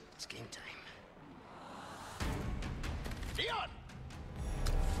 it's game time. Leon!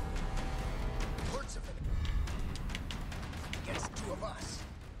 Words of it. Against two of us.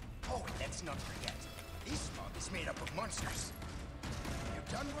 Oh, and let's not forget, this mob is made up of monsters. You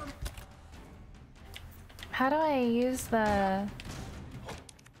done, worm? How do I use the...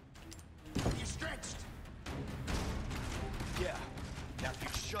 You stretched. Yeah. Now if you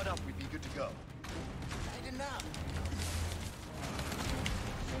shut up, we'd be good to go. Tight enough.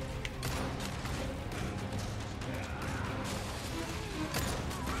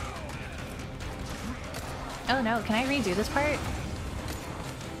 Oh no, can I redo this part?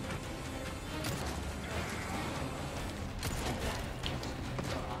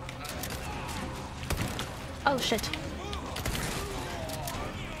 Oh shit.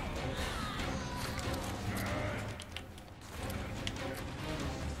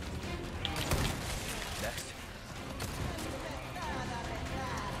 Next.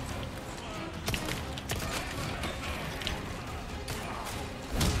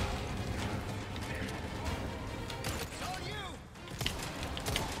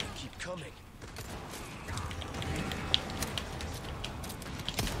 Keep coming.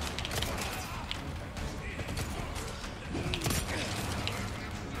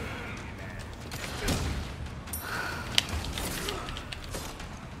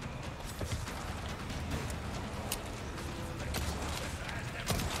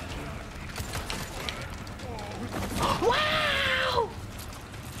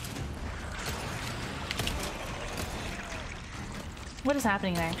 What is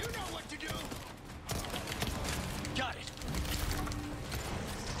happening there? You know what to do. Got it.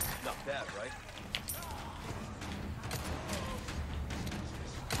 Not bad, right?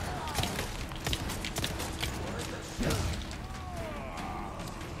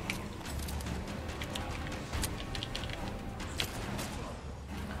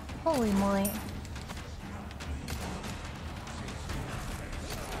 Holy moly.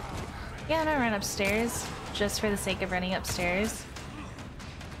 Yeah, I'm gonna run upstairs just for the sake of running upstairs.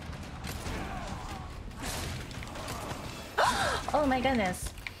 Oh my goodness.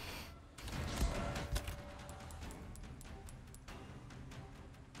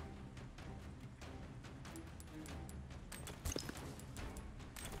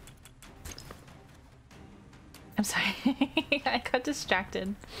 I'm sorry. I got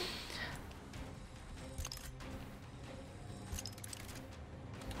distracted.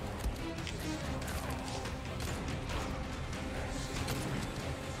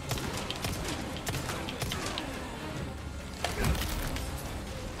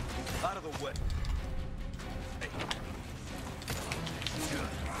 Out of the way.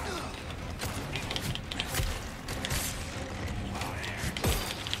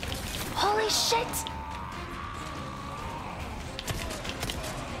 Holy shit!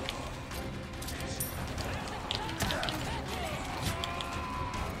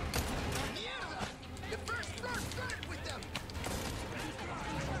 The first floor started with them.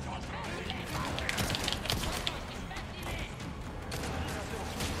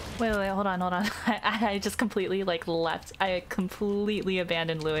 Wait, hold on. I just completely like left. I completely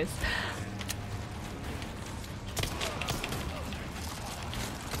abandoned Lewis.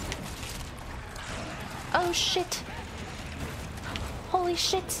 Oh shit! Holy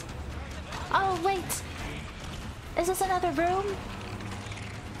shit! Oh wait! Is this another room?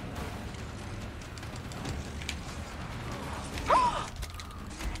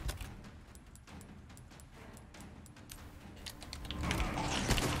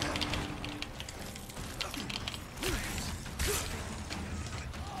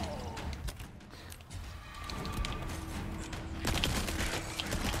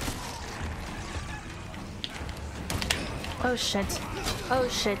 Oh shit. Oh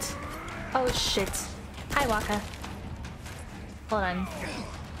shit. Oh shit. Hi, Waka. Hold on.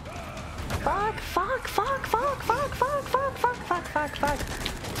 Fuck.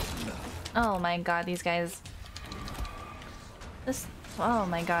 Oh my god, these guys. This. Oh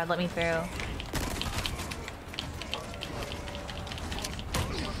my god, let me through.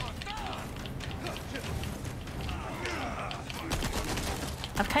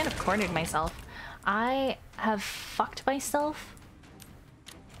 I've kind of cornered myself. I have fucked myself.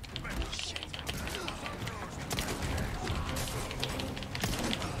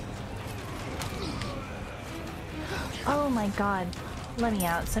 Oh my god. Let me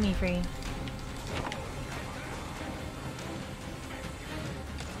out. Set me free.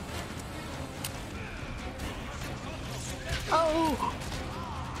 Oh!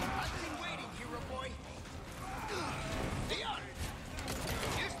 I've been waiting, hero boy. Leon,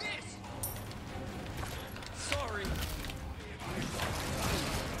 use this. Sorry.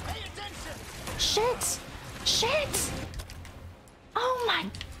 Pay attention. Shit! Shit! Oh my...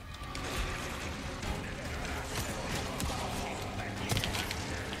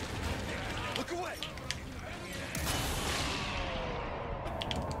 Look away.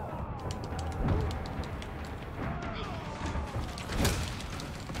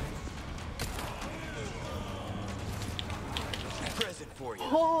 Present for you.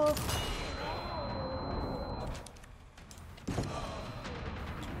 Oh.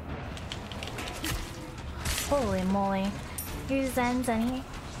 Holy moly. Here's Zenny.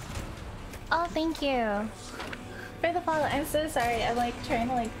 Oh, thank you for the follow. I'm so sorry. I'm like trying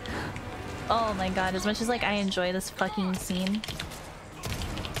to like... Oh my god, as much as like I enjoy this fucking scene.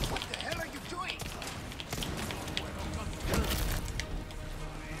 What the hell are you doing?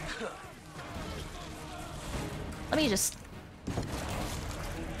 Let me just...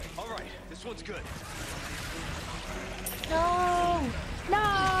 All right, this one's good. No!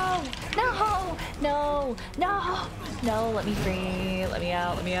 No! No! No! No! No, let me free. Let me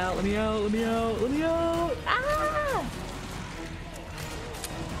out. Let me out. Let me out. Let me out. Let me out. Ah!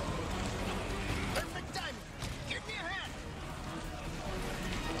 Perfect timing. Give me a hand.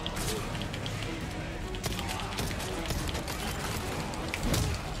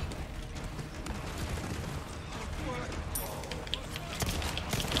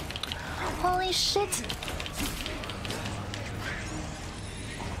 Holy shit!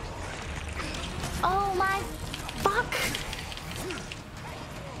 Oh my fuck!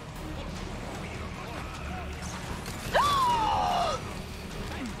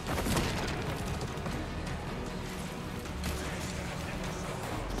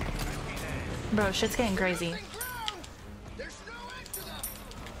 Bro, shit's getting crazy.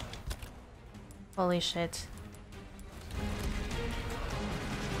 Holy shit.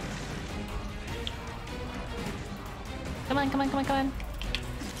 Come on, come on, come on, come on.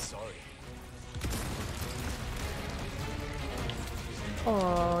 Sorry.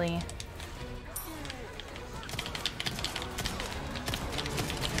 Holy.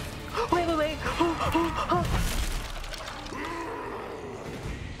 Wait, wait, wait.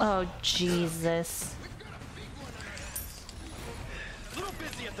 Oh, Jesus. A little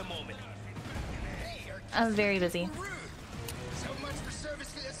busy at the moment. I'm very busy. So much for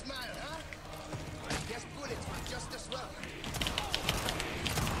service for your smile, huh? I guess bullets were just as well.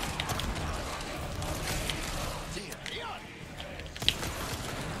 Leon!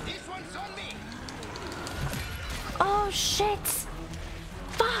 This one's on me! Oh, shit.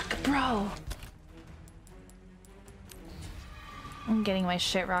 Fuck, bro. I'm getting my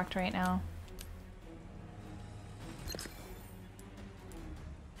shit rocked right now.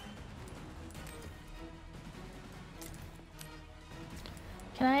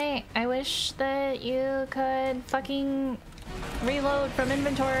 I wish that you could fucking reload from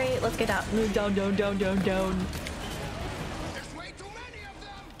inventory. Let's get down. Move down, down, down, down, down. There's way too many of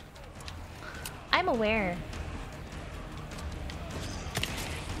them! I'm aware.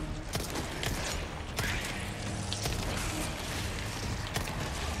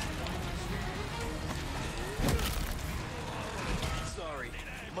 Sorry.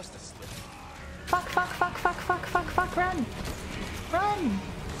 It must have slipped. Fuck, fuck, fuck, fuck, fuck, fuck, fuck, run! Run!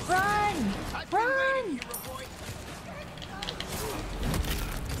 Run! Run!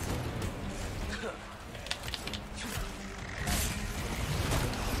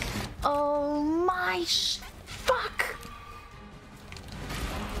 Oh my fuck!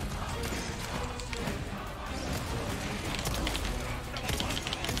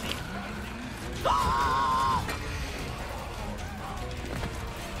 Ah!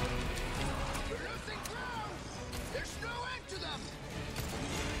 We're losing ground! There's no end to them!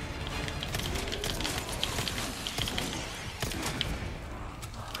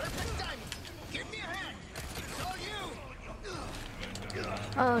 Perfect timing! Give me a hand! It's all you!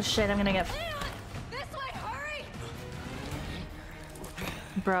 Oh shit, I'm gonna get. This way, hurry!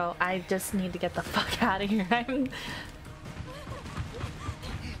 Bro, I just need to get the fuck out of here. I'm.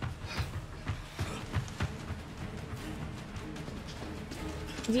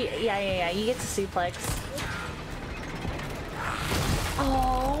 Yeah, you get to suplex.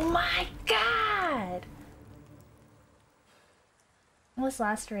 Oh my god! This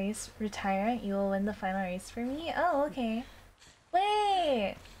last race, retire, you will win the final race for me? Oh, okay.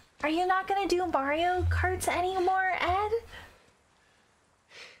 Wait! Are you not gonna do Mario Karts anymore, Ed?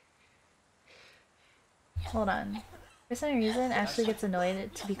 Hold on. For some reason, Ashley gets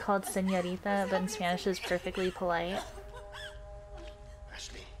annoyed to be called señorita, but in Spanish is perfectly polite.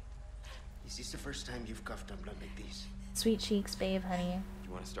 Ashley, is this the first time you've coughed up blood like this? Sweet cheeks, babe, honey.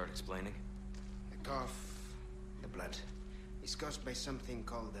 You want to start explaining? The cough, the blood, is caused by something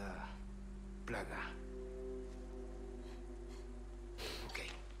called, plaga. Okay.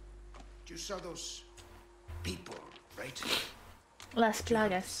 You saw those people, right? Las You have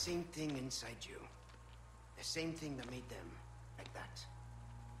the plagas. same thing inside you. The same thing that made them like that.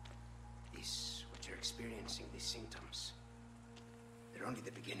 This, what you're experiencing, these symptoms, they're only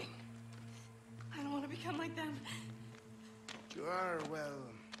the beginning. I don't want to become like them. You are, well,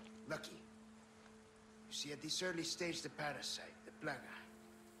 lucky. You see, at this early stage, the parasite, the plaga,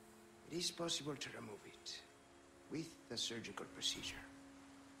 it is possible to remove it with a surgical procedure.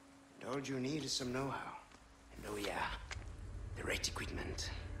 And all you need is some know-how. And oh yeah, the right equipment.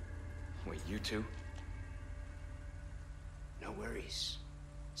 Wait, you two? No worries.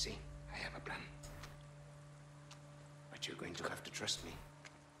 See, I have a plan. But you're going to have to trust me.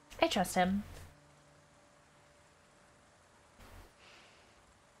 I trust him.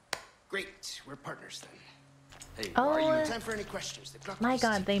 Great, we're partners then. Hey, Oh, why are you... Time for any questions. The clock my is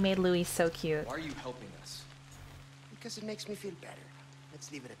god, they made Louis so cute. Why are you helping us? because it makes me feel better.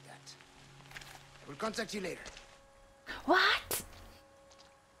 Let's leave it at that. I will contact you later. What?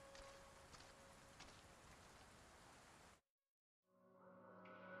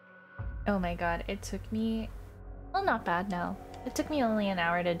 Oh my god, it took me... Well, not bad, no. It took me only an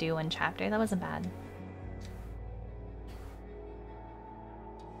hour to do one chapter. That wasn't bad.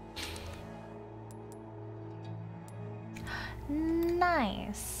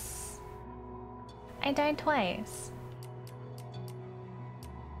 Nice. I died twice.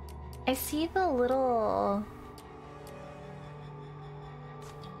 I see the little...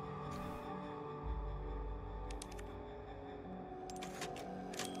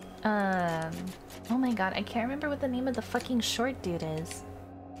 Oh my god, I can't remember what the name of the fucking short dude is.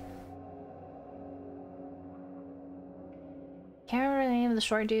 Can't remember the name of the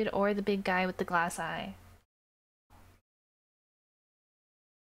short dude or the big guy with the glass eye.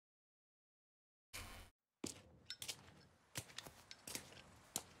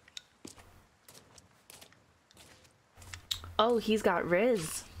 Oh, he's got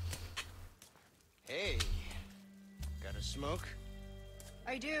Riz. Hey, got a smoke?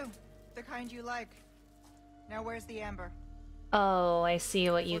 I do. The kind you like. Now where's the amber? Oh, I see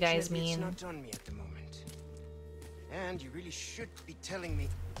what you guys Fortunately, mean. it's not on me at the moment. And you really should be telling me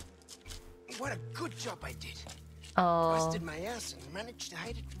what a good job I did. Oh. Busted my ass and managed to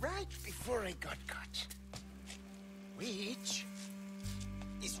hide it right before I got caught. Which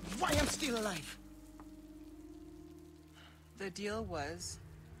is why I'm still alive. The deal was,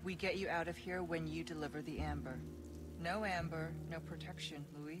 we get you out of here when you deliver the amber. No amber, no protection,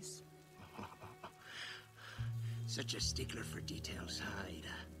 Luis. Such a stickler for details, Ida.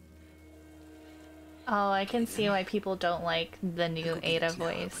 Oh, I can see why people don't like the new Go get Ada it now,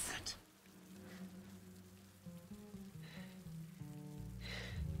 how about voice. that?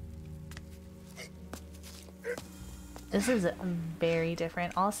 This is very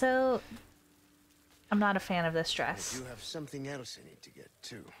different. Also, I'm not a fan of this I dress. do have something else I need to get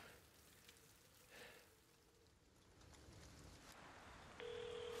too.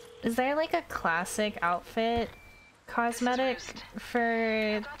 Is there like a classic outfit cosmetic for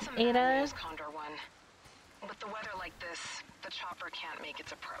I've got some bad Ada? news, Condor One. With the weather like this, the chopper can't make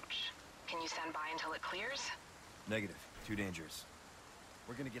its approach. Can you stand by until it clears? Negative. Too dangerous.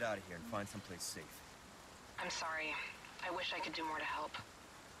 We're gonna get out of here and find someplace safe. I'm sorry. I wish I could do more to help.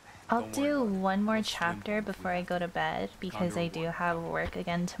 I'll Don't worry do about it. one more Let's swim chapter if we before I have go to bed because Condor I do one. have work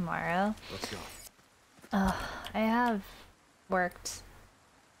again tomorrow. Let's go. I have worked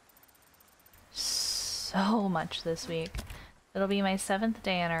so much this week. It'll be my 7th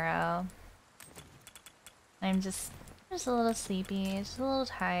day in a row. I'm just a little sleepy, just a little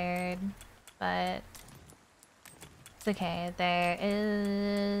tired, but it's okay. There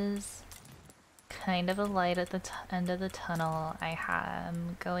is kind of a light at the end of the tunnel. I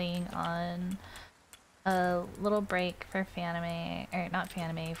am going on a little break for Fanime, or not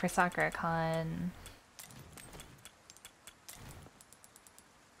Fanime, for SakuraCon.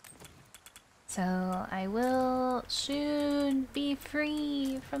 So I will soon be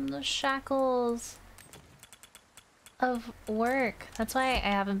free from the shackles of work. That's why I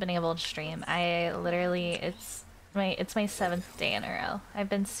haven't been able to stream. I literally, it's my 7th day in a row. I've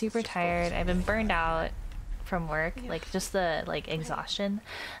been super tired. I've been burned out from work, like just the exhaustion.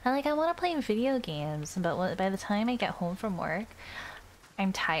 And like I want to play video games, but by the time I get home from work,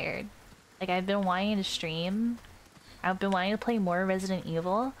 I'm tired. Like I've been wanting to stream. I've been wanting to play more Resident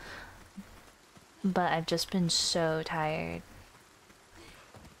Evil, but I've just been so tired.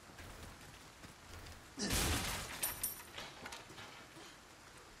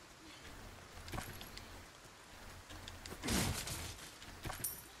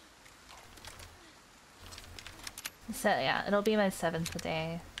 So yeah, it'll be my 7th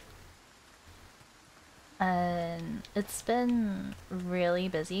day. And it's been really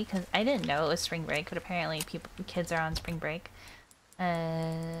busy because I didn't know it was spring break, but apparently kids are on spring break.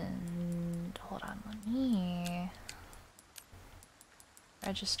 And hold on, let me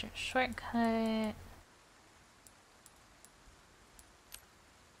register shortcut.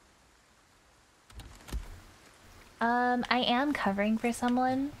 I am covering for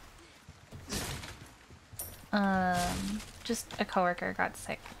someone. Just a coworker got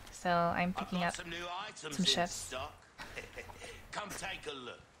sick, so I'm picking up some new items some in shifts. stock. Come take a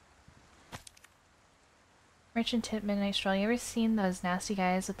look. Merchant tip midnight stroll. You ever seen those nasty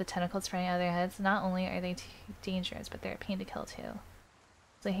guys with the tentacles spreading out of their heads? Not only are they dangerous, but they're a pain to kill too.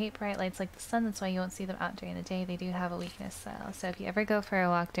 They hate bright lights like the sun, that's why you won't see them out during the day. They do have a weakness though. So if you ever go for a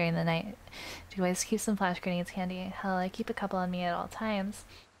walk during the night, do always keep some flash grenades handy. Hell, I keep a couple on me at all times.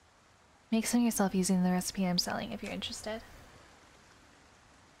 Make some yourself using the recipe I'm selling if you're interested.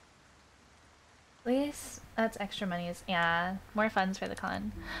 Please, that's extra money. Yeah, more funds for the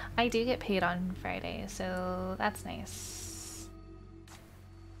con. I do get paid on Friday, so that's nice.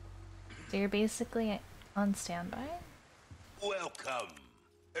 So you're basically on standby? Welcome.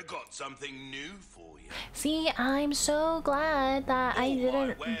 I got something new for you. See, I'm so glad that I All my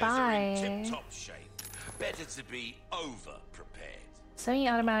didn't wares are in buy tip-top shape. Better to be over-prepared.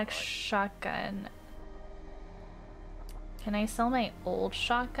 semi-automatic shotgun. Can I sell my old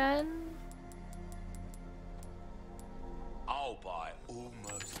shotgun? I'll buy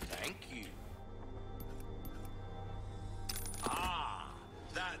almost, thank you. Ah,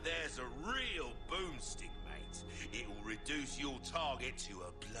 that there's a real boomstick, mate. It'll reduce your target to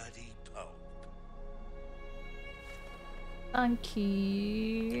a bloody pulp.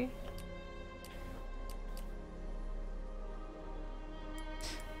 Funky.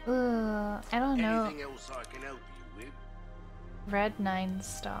 Ugh, I don't know. Anything else I can help you with? Red 9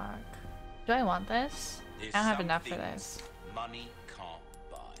 stock. Do I want this? There's I don't have some enough for things this. money can't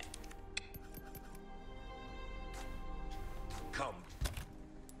buy. Come.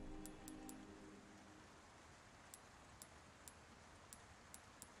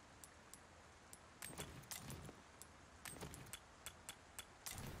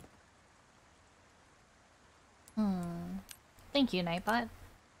 Thank you, Nightbot.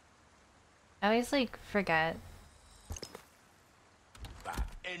 I always like forget Back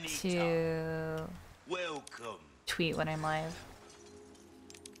anytime. to Welcome. tweet when I'm live.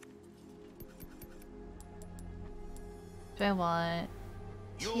 Do I want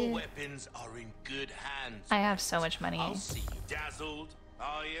Your to... weapons are in good hands. I have so much money. I'll see you dazzled,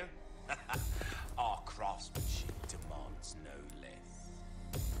 are you? Our craftsmanship demands no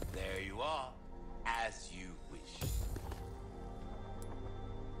less. There you are, as you wish.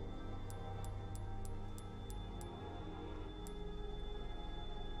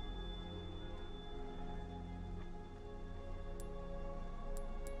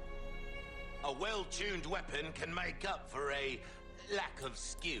 A well-tuned weapon can make up for a lack of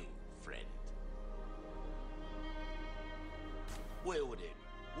skill, friend. Wield him.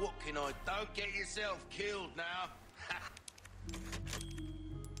 What can I... Don't get yourself killed now.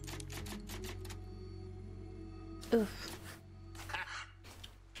 Oof.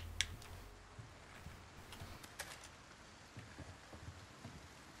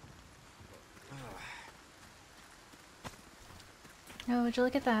 Oh, would you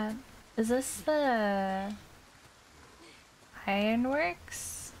look at that? Is this the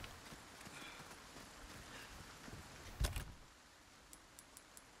Ironworks?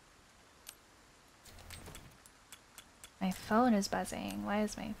 My phone is buzzing. Why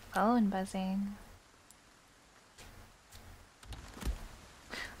is my phone buzzing?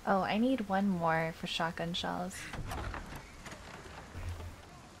 Oh, I need one more for shotgun shells.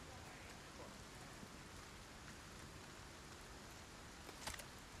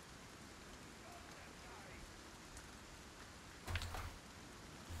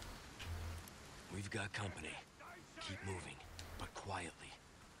 We've got company. Keep moving, but quietly.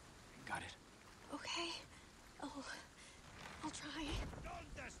 Got it? Okay. I'll try.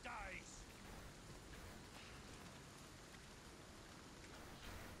 ¿Dónde estáis?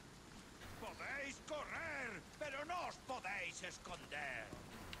 Podéis correr, pero no os podéis esconder.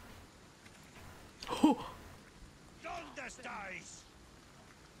 ¿Dónde estáis?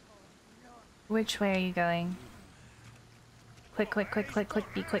 Which way are you going? Quick, quick, quick, quick,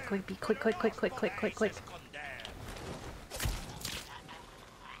 quick, be quick, quick, be quick, quick, quick, quick, quick, quick, quick.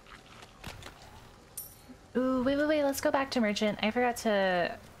 Ooh, wait, wait, wait, let's go back to Merchant. I forgot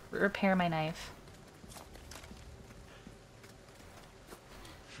to repair my knife.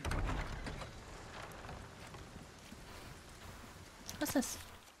 What's this?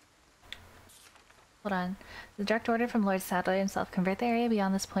 Hold on. The direct order from Lord Sadler himself. Convert the area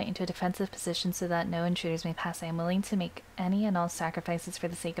beyond this point into a defensive position so that no intruders may pass. I am willing to make any and all sacrifices for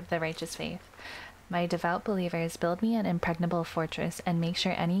the sake of the righteous faith. My devout believers, build me an impregnable fortress and make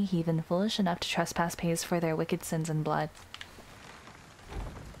sure any heathen foolish enough to trespass pays for their wicked sins and blood.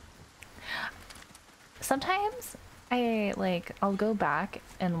 Sometimes I'll go back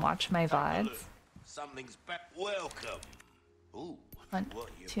and watch my VODs. Something's back. Welcome. Ooh, One, what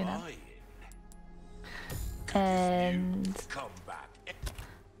you tuna. buying? And Come back.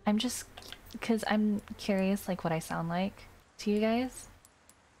 I'm just, because I'm curious like what I sound like to you guys.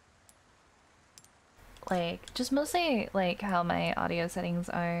 Like, just mostly like how my audio settings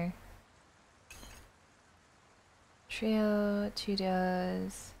are. Trio, two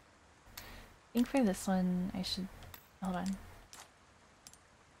duos. I think for this one I should, hold on.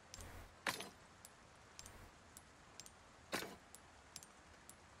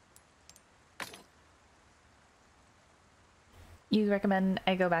 You recommend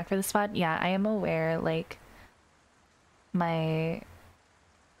I go back for the spot? Yeah, I am aware, like, my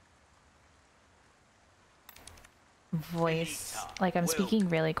voice, like, I'm speaking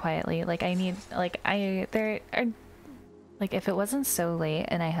really quietly. Like, I need, like, there are, like, if it wasn't so late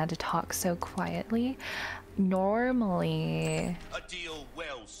and I had to talk so quietly, normally, A deal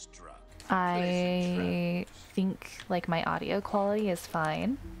well struck. I think, like, my audio quality is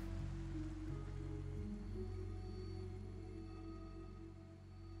fine.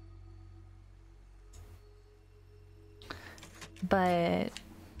 But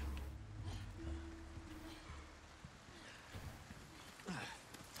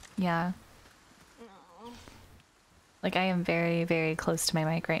Yeah. Like, I am very, very close to my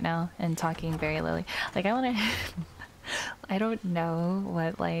mic right now and talking very lowly. Like, I wanna... I don't know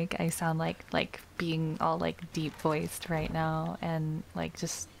what, like, I sound like being all, like, deep-voiced right now and, like,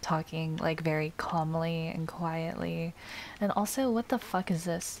 just talking, like, very calmly and quietly. And also, what the fuck is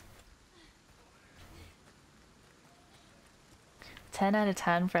this? 10 out of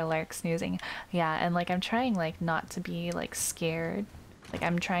 10 for Lark snoozing. Yeah, and, like, I'm trying, like, not to be, like, scared. Like,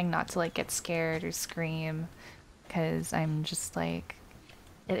 I'm trying not to, like, get scared or scream. Because I'm just like,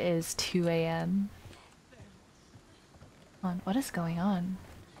 it is 2 a.m. What is going on?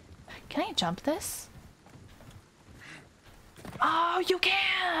 Can I jump this? Oh, you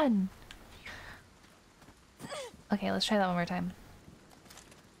can! Okay, let's try that one more time.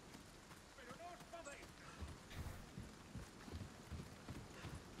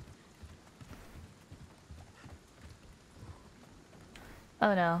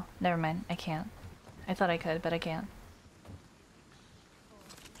 Oh no, never mind, I can't. I thought I could, but I can't.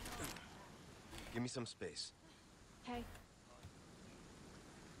 Give me some space. Okay.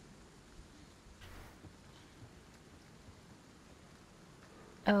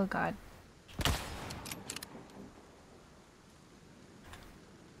 Oh god.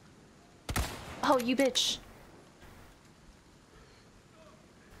 Oh, you bitch!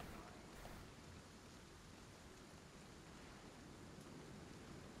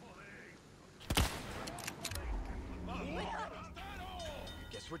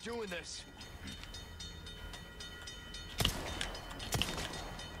 Guess we're doing this.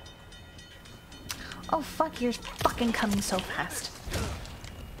 Oh fuck, you're fucking coming so fast.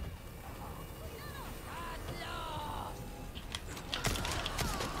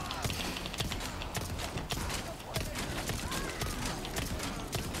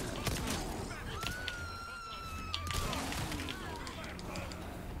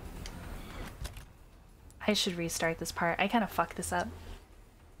 I should restart this part. I kind of fucked this up.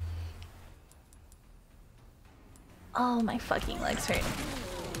 Oh, my fucking legs hurt.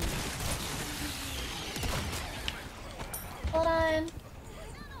 Hold on.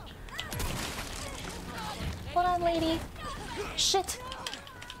 Hold on, lady. Shit.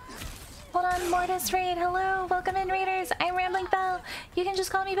 Hold on, Mortis Raid. Hello. Welcome in, Raiders. I'm Rambling Belle. You can just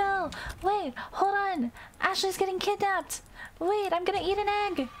call me Belle. Wait, hold on. Ashley's getting kidnapped. Wait, I'm gonna eat an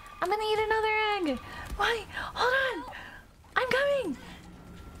egg. I'm gonna eat another egg. Wait, hold on. I'm coming.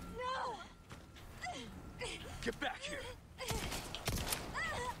 No. Get back here.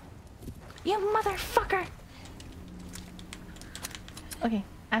 You motherfucker. Okay,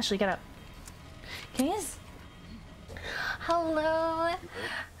 Ashley, get up. Can you just... Hello.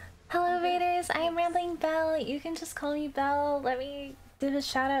 Hello, Raiders. I am Rambling Belle. You can just call me Belle. Let me do a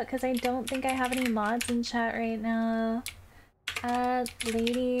shout out because I don't think I have any mods in chat right now.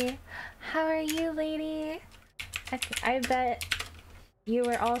 Lady. How are you, lady? I bet you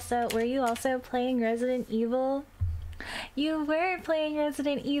were also... Were you also playing Resident Evil? You were playing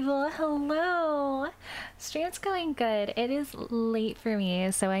Resident Evil. Hello. Stream's going good. It is late for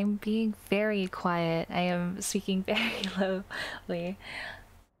me, so I'm being very quiet. I am speaking very lowly.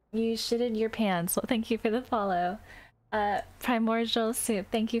 You shitted your pants. Well, thank you for the follow. Primordial Soup,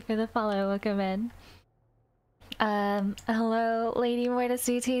 thank you for the follow. Welcome in. Hello, Lady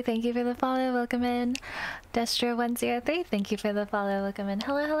Mortisuti, thank you for the follow. Welcome in. Destro103, thank you for the follow. Welcome in.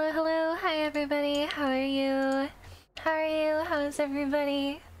 Hello, hello, hello. Hi, everybody. How are you? How are you? How is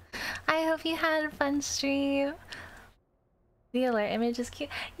everybody? I hope you had a fun stream. The alert image is cute.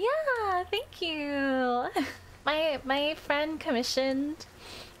 Yeah, thank you. My friend commissioned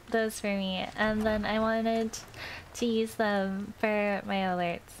those for me, and then I wanted to use them for my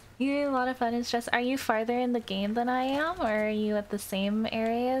alerts. You're a lot of fun and stress. Are you farther in the game than I am, or are you at the same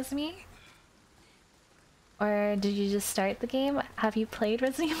area as me? Or did you just start the game? Have you played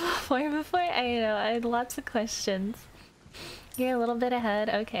Resident Evil 4 before? I know, I had lots of questions. You're a little bit ahead,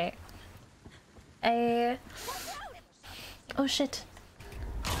 okay. Oh shit.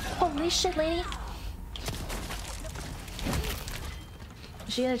 Holy shit, lady!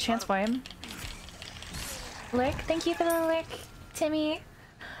 Is she gonna transform? Lurk, thank you for the lurk, Timmy.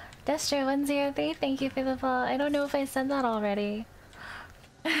 Destro103, thank you for the follow. I don't know if I said that already.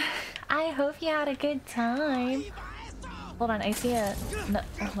 I hope you had a good time. Hold on, I see a... No,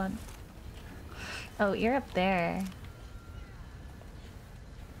 hold on. Oh, you're up there.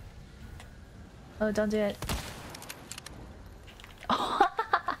 Oh, don't do it.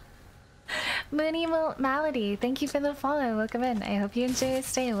 Moony Malady, thank you for the follow. Welcome in. I hope you enjoy your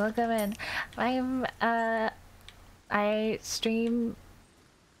stay. Welcome in. I stream...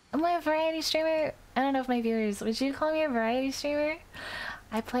 I'm a variety streamer. I don't know if my viewers... Would you call me a variety streamer?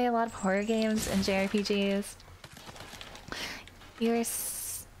 I play a lot of horror games and JRPGs.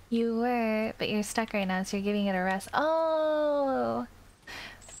 You were, but you're stuck right now, so you're giving it a rest. Oh!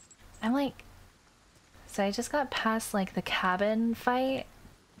 I'm like... So I just got past, like, the cabin fight.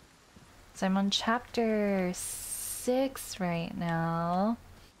 So I'm on chapter 6 right now.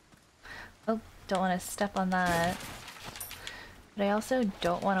 Oh, don't want to step on that. But I also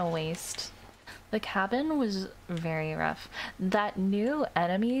don't want to waste... The cabin was very rough. That new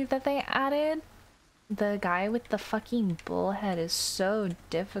enemy that they added, the guy with the fucking bullhead, is so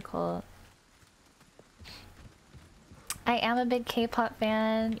difficult. I am a big K-pop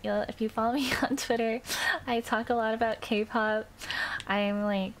fan. If you follow me on Twitter, I talk a lot about K-pop. I'm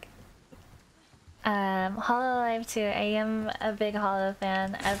like... Hololive too. I am a big Holo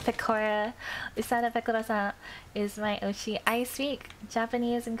fan. Pekora, Usada Pekora-san is my Oshi. I speak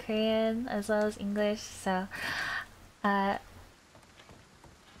Japanese and Korean as well as English, so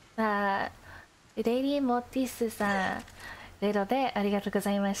Lady Motis さん、レイドでありがとうご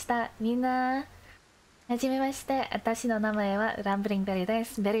ざいました。みんな、はじめまして。私の名前はランブリンベルで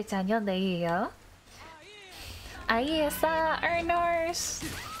す。ベルちゃん呼んでいいよ。あいえさ、our nurse.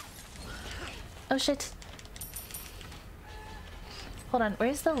 Oh shit. Hold on,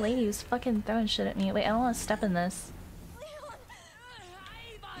 where's the lady who's fucking throwing shit at me? Wait, I don't want to step in this.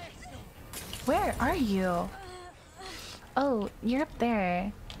 Where are you? Oh, you're up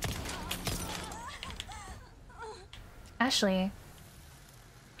there. Ashley.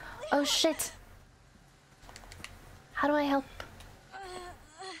 Oh shit. How do I help?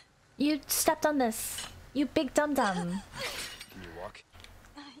 You stepped on this. You big dum-dum. Can you walk?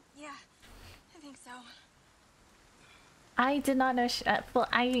 Yeah, I think so. I did not know well,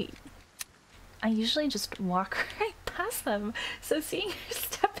 I usually just walk right past them. So seeing her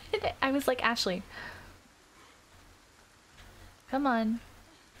step in it, I was like, Ashley. Come on.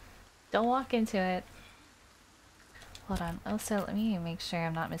 Don't walk into it. Hold on. Also, let me make sure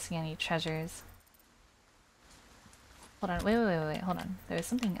I'm not missing any treasures. Hold on. Wait. Hold on. There was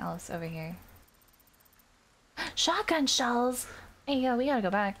something else over here. Shotgun shells! Hey, yo, we gotta go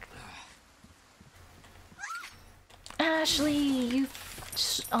back. Ashley, you...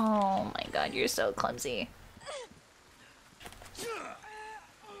 Oh my god, you're so clumsy.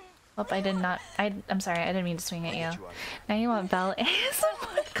 Oh, I did not... I'm sorry, I didn't mean to swing at you. Now you want Belle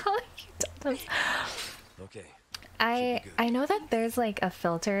ASMR calling you dum-dums. Okay. I know that there's like a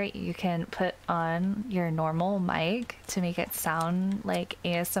filter you can put on your normal mic to make it sound like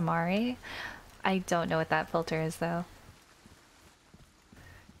ASMR-y. I don't know what that filter is though.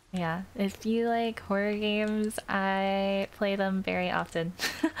 Yeah, if you like horror games, I play them very often.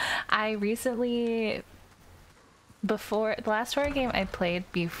 I recently, the last horror game I played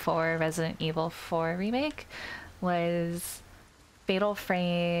before Resident Evil 4 Remake was Fatal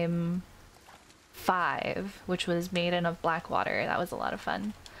Frame 5, which was made in of Blackwater. That was a lot of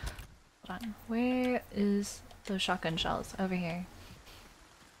fun. Hold on, where is those shotgun shells? Over here.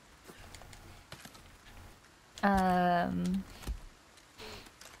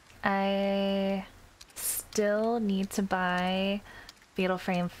 I still need to buy Fatal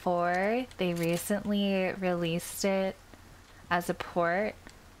Frame 4. They recently released it as a port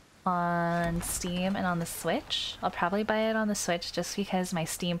on Steam and on the Switch. I'll probably buy it on the Switch just because my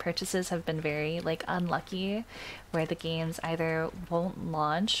Steam purchases have been very like unlucky, where the games either won't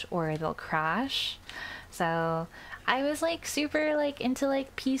launch or they'll crash. So I was like super like into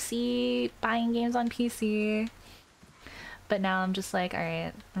like PC, buying games on PC. But now I'm just like,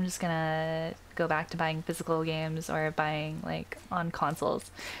 alright, I'm just gonna go back to buying physical games or buying like on consoles.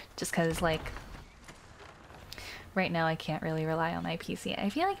 Just cause like right now I can't really rely on my PC. I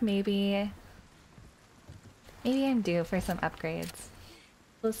feel like maybe I'm due for some upgrades.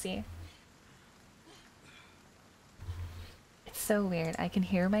 We'll see. It's so weird. I can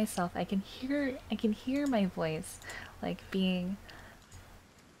hear myself. I can hear my voice like being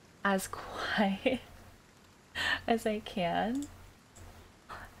as quiet as I can.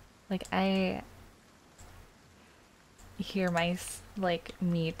 Like I hear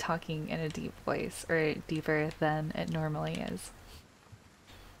me talking in a deep voice, or deeper than it normally is.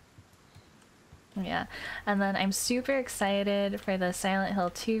 Yeah, and then I'm super excited for the Silent Hill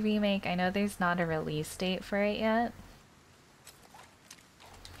 2 remake. I know there's not a release date for it yet.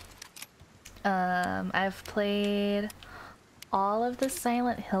 I've played all of the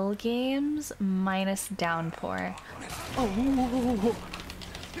Silent Hill games minus Downpour. Oh,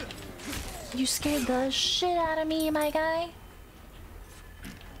 you scared the shit out of me, my guy.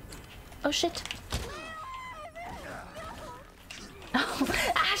 Oh shit. Oh,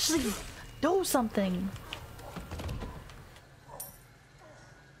 Ashley, do something.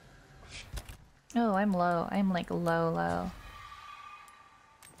 Oh, I'm low. I'm like low.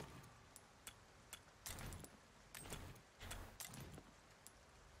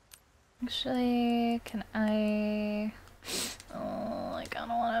 Actually, can I... Oh, I kinda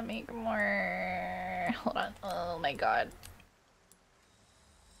wanna make more. Hold on. Oh my god.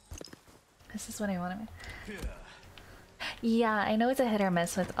 This is what I want to make. Yeah, I know it's a hit or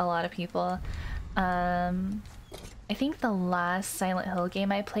miss with a lot of people. I think the last Silent Hill game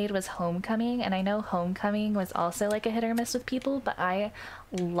I played was Homecoming, and I know Homecoming was also like a hit or miss with people, but I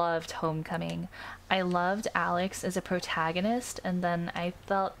loved Homecoming. I loved Alex as a protagonist, and then I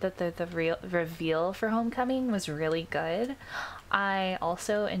felt that the real reveal for Homecoming was really good. I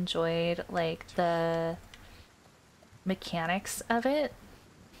also enjoyed like the mechanics of it.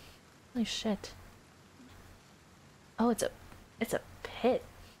 Holy shit. Oh, it's a pit.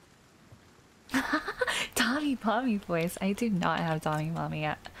 Tommy Mommy voice. I do not have Tommy Mommy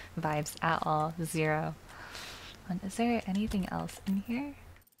vibes at all. Zero. And is there anything else in here?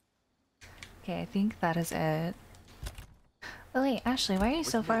 Okay, I think that is it. Oh wait, Ashley, why are you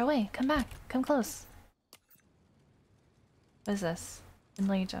so far away? Come back. Come close. What is this?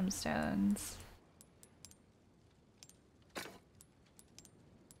 Inlay gemstones.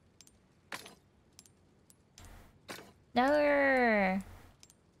 No!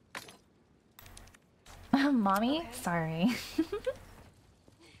 Mommy? Sorry.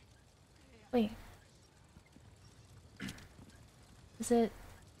 Wait. Is it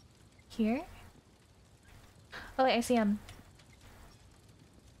here? Oh wait, I see him.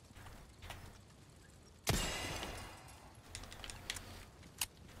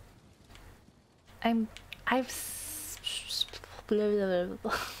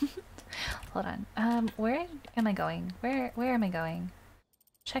 Hold on. Where am I going? Where am I going?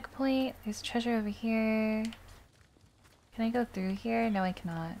 Checkpoint. There's treasure over here. Can I go through here? No, I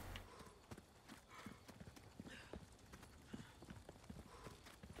cannot.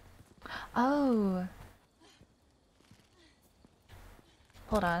 Oh.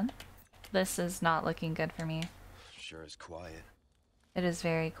 Hold on. This is not looking good for me. Sure is quiet. It is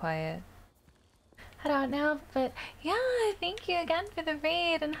very quiet. I don't know, but yeah, thank you again for the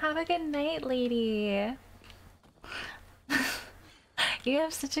raid and have a good night, lady. You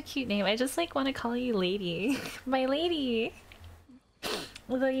have such a cute name. I just like want to call you lady. My lady.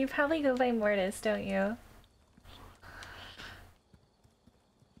 Although you probably go by Mortis, don't you?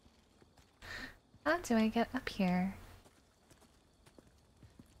 How do I get up here?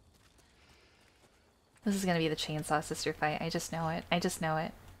 This is gonna be the Chainsaw Sister fight. I just know it. I just know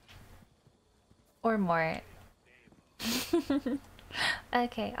it. Or Mort.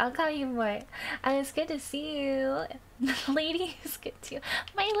 Okay, I'll call you Mort. It's good to see you. Lady is good too.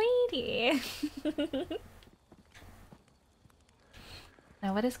 My lady!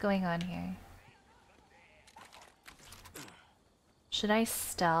 Now what is going on here? Should I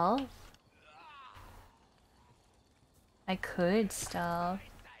stealth? I could stealth.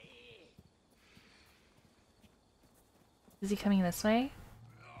 Is he coming this way?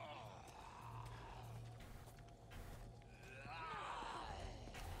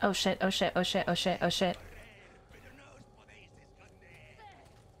 Oh shit, oh shit, oh shit, oh shit, oh shit.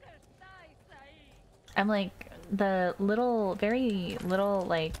 I'm like, the little, very little,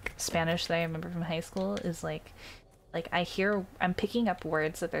 like, Spanish that I remember from high school is like I'm picking up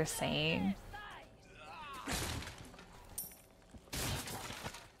words that they're saying.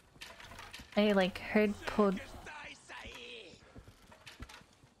 I like heard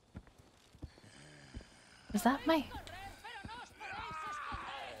Is that my...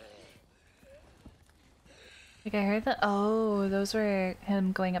 Like I heard that. Oh, those were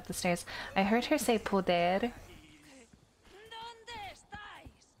him going up the stairs. I heard her say poder.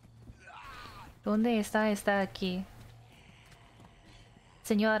 ¿Dónde está? Está aquí.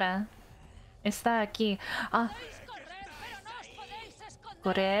 Señora, está aquí. Ah.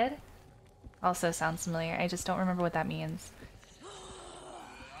 Correr also sounds familiar. I just don't remember what that means.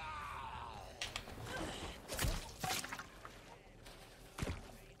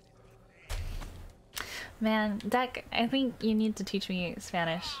 Man, Deck, I think you need to teach me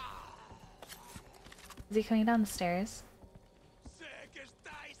Spanish. Is he coming down the stairs?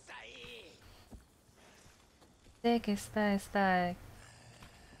 Sé que está.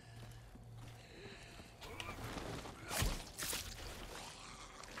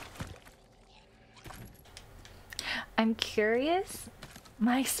 I'm curious.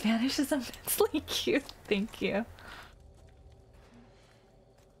 My Spanish is immensely cute. Thank you.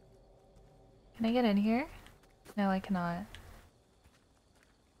 Can I get in here? No, I cannot.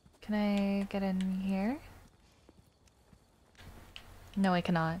 Can I get in here? No, I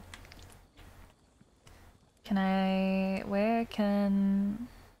cannot. Can I... Where can...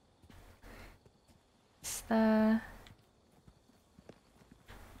 Is the...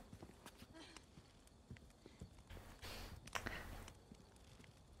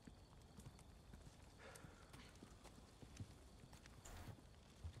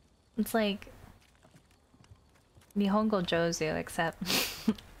 It's like... Nihongo Jozu, except...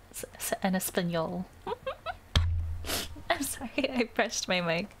 an Espanol. I'm sorry, I brushed my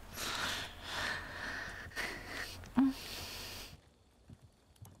mic.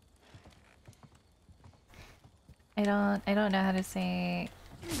 I don't know how to say...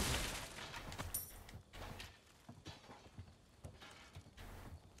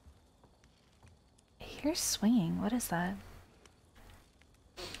 I hear swinging. What is that?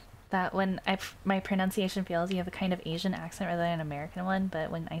 That when my pronunciation fails, you have a kind of Asian accent rather than an American one, but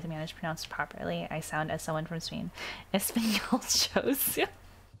when I manage to pronounce it properly, I sound as someone from Spain. Espanol shows you.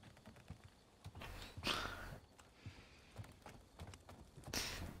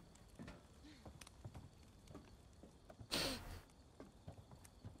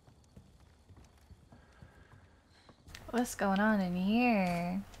 What's going on in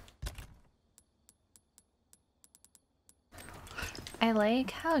here? I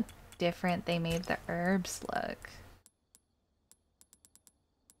like how different they made the herbs look.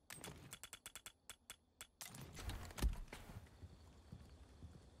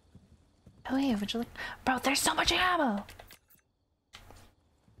 Oh wait, would you look? Bro, there's so much ammo!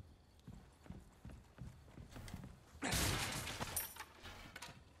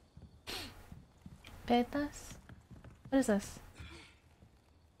 Petas? What is this?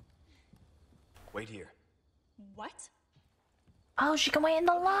 Wait here. What? Oh, she can wait in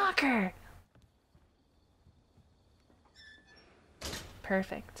the locker!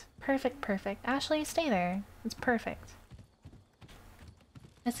 Perfect. Perfect, perfect. Ashley, stay there. It's perfect.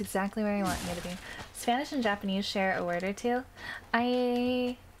 That's exactly where I want you to be. Spanish and Japanese share a word or two.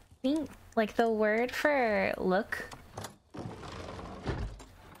 I think, like, the word for look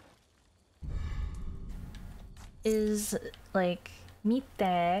is, like, mite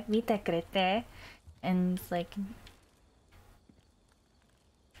krete, and it's like,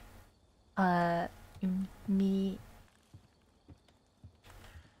 me...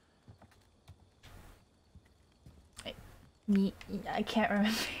 I can't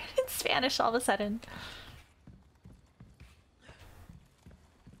remember it in Spanish all of a sudden.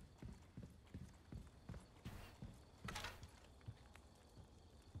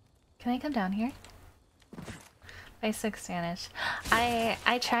 Can I come down here? Basic Spanish.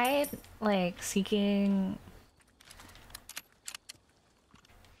 I tried like seeking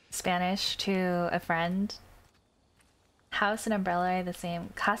Spanish to a friend. House and umbrella are the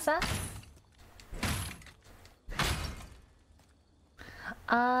same. Casa?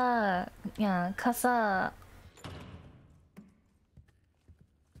 Yeah, casa.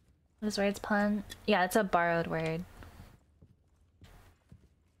 This word's pun? Yeah, it's a borrowed word.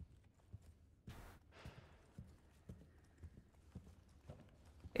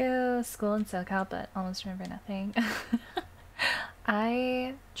 Ew, school in SoCal, but almost remember nothing.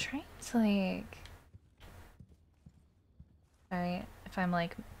 I trying to like... Sorry if I'm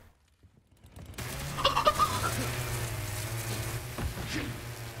like...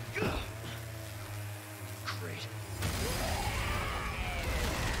 Great.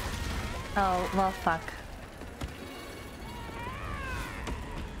 Oh, well, fuck.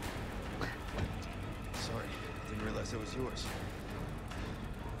 Sorry, didn't realize it was yours.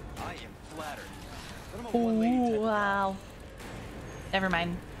 I am flattered. But I'm a one-lady type of guy. Wow. Never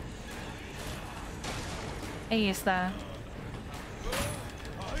mind. Ahí está.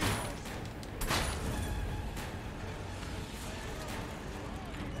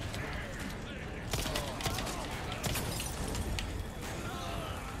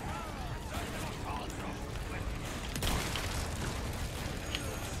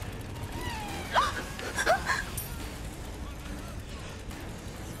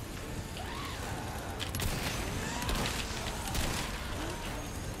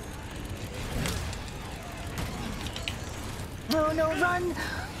 No, no, run!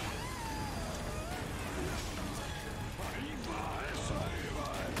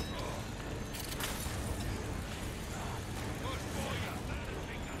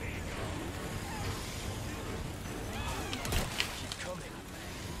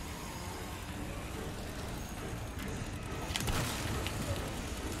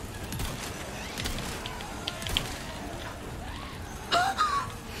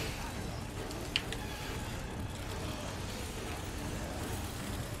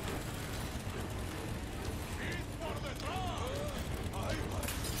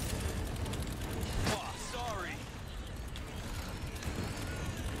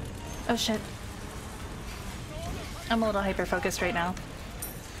 Oh shit. I'm a little hyper-focused right now.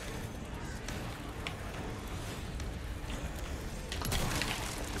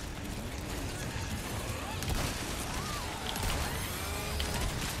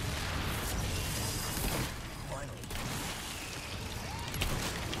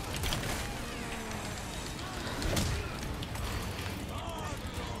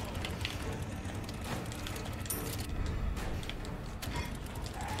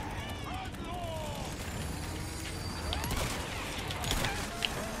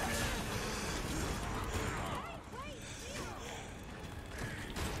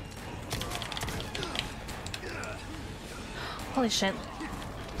 Holy shit.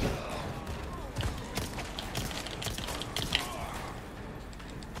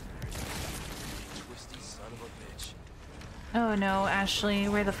 Twisty son of a bitch. Oh no, Ashley,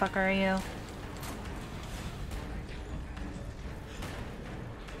 where the fuck are you?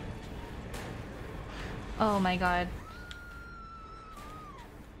 Oh my god.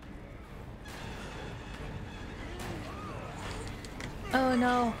 Oh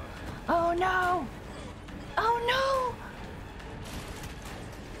no. Oh no! Oh no!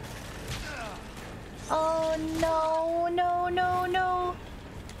 Oh no, no, no, no.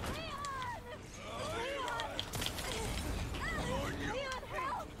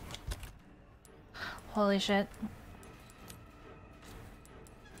 Holy shit.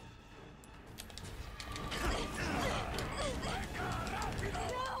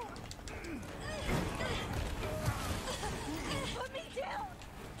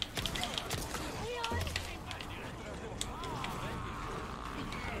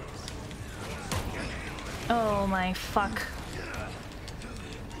 Oh my fuck.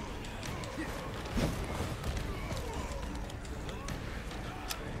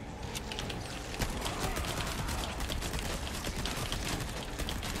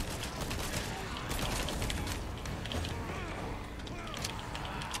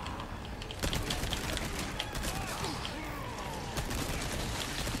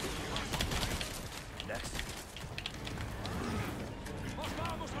 Next.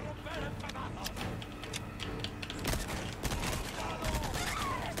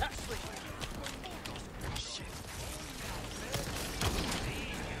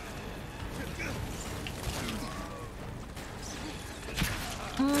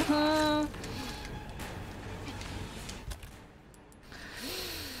 Mm-hmm.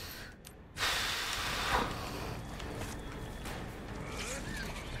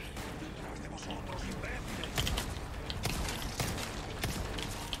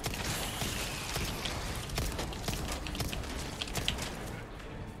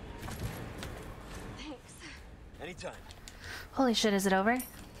 Thanks. Anytime. Holy shit, is it over?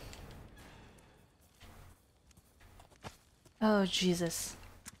 Oh, Jesus.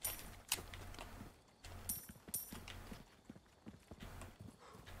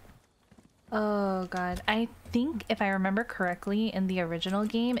 Oh god. I think if I remember correctly in the original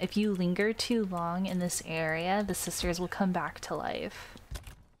game, if you linger too long in this area, the sisters will come back to life.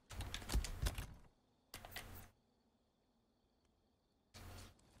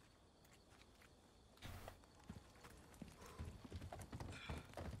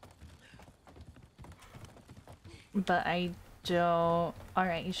 But I don't...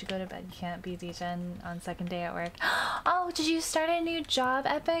 Alright, you should go to bed. You can't be degen on second day at work. Oh, did you start a new job,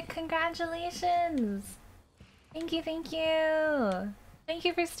 Epic? Congratulations! Thank you, thank you! Thank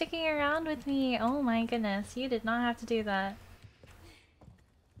you for sticking around with me. Oh my goodness, you did not have to do that.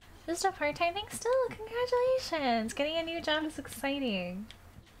 Just a part-time thing still? Congratulations! Getting a new job is exciting.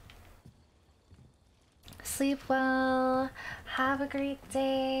 Sleep well. Have a great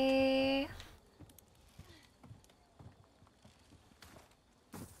day.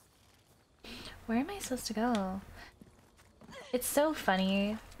 Where am I supposed to go? It's so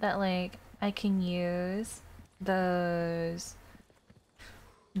funny that, like, I can use those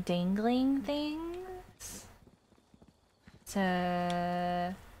dangling things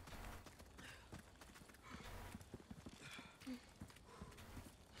to...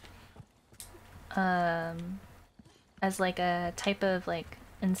 as like a type of, like,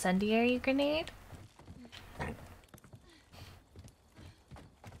 incendiary grenade.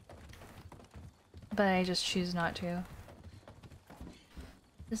 But I just choose not to.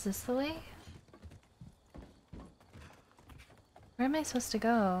 Is this the way? Where am I supposed to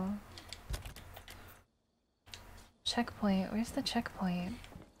go? Checkpoint. Where's the checkpoint?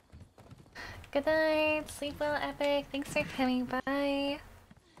 Good night. Sleep well, Epic. Thanks for coming by.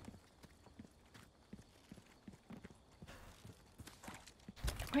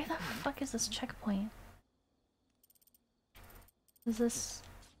 Where the fuck is this checkpoint? Is this...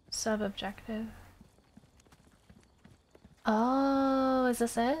 Sub-objective. Oh, is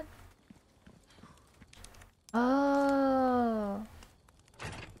this it? Oh.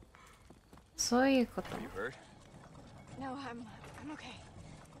 そういうこと. You hurt? No, I'm okay.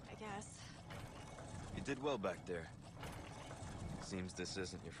 I guess. You did well back there. Seems this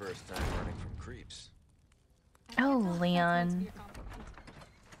isn't your first time running from creeps. Oh, Leon.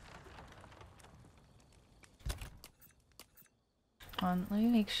 Let me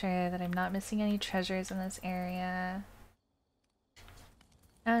make sure that I'm not missing any treasures in this area.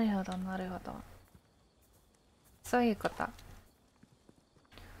 なるほど、なるほど。そういうこと。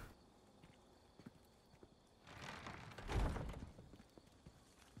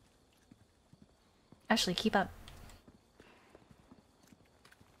Ashley, keep up.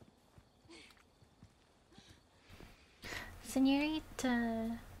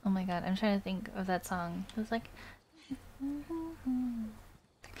 Senorita. Oh my god, I'm trying to think of that song. It was like...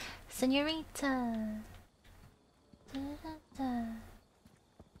 Senorita.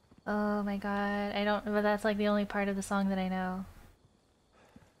 Oh my god, I don't... But that's like the only part of the song that I know.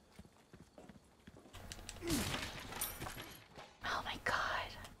 Oh my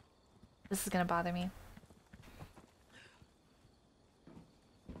god. This is gonna bother me.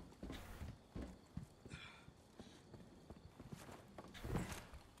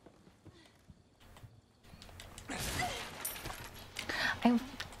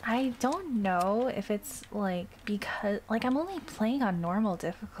 I don't know if it's like because like I'm only playing on normal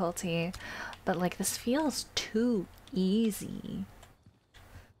difficulty, but like this feels too easy.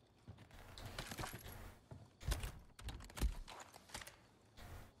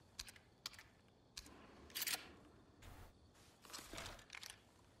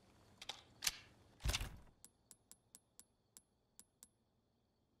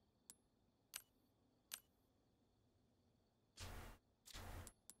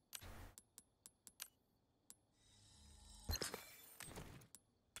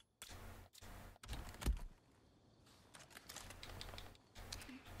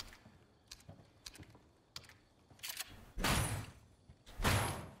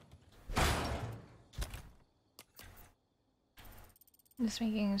 Just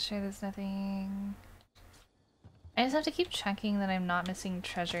making sure there's nothing... I just have to keep checking that I'm not missing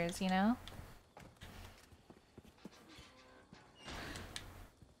treasures, you know?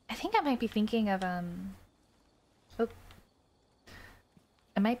 I think I might be thinking of, Oh.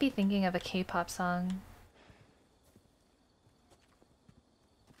 I might be thinking of a K-pop song.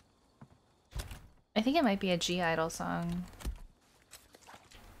 I think it might be a G-Idol song.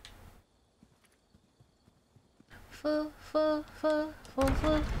 Fu, fu, fu, fu,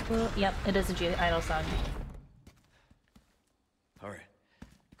 fu, fu. Yep, it is a G-Idol song. Alright,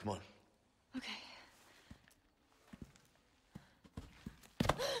 come on. Okay.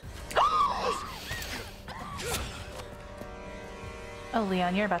 Oh,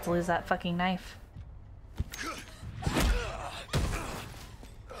 Leon, you're about to lose that fucking knife.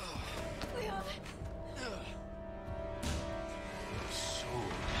 Leon.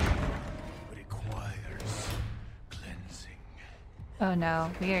 Oh no,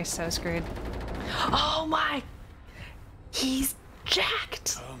 we are so screwed. Oh my! He's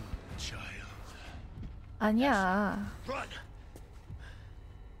jacked! Child. Anya. Run!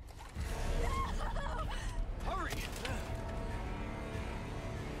 Hurry!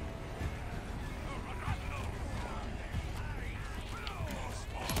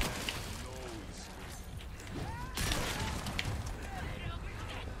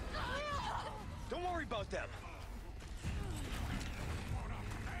 Don't worry about them.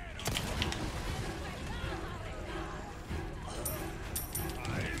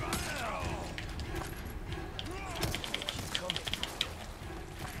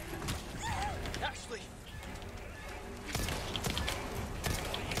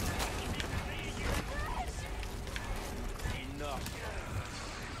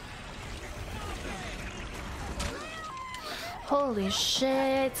 Holy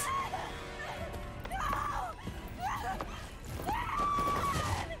shit!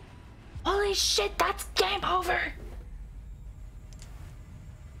 Holy shit, that's game over!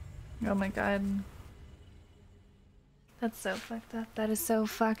 Oh my god. That's so fucked up. That is so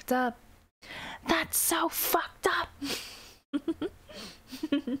fucked up. That's so fucked up!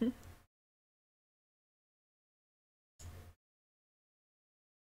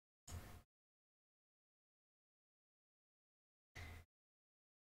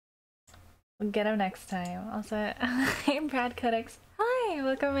 We'll get him next time. Also, I'm Brad Codex. Hi,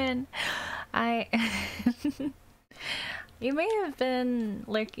 welcome in. You may have been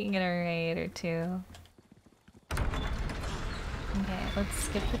lurking in a raid or two. Okay, let's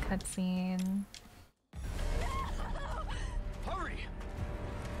skip the cutscene. Hurry!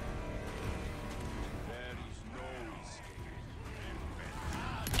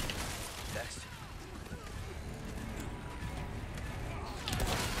 Next.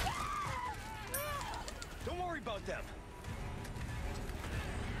 Don't worry about them.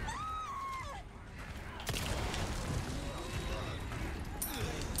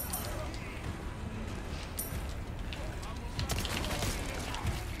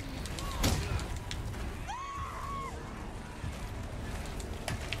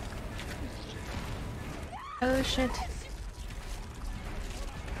 Oh shit.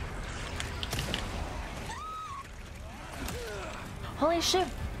 Holy shit!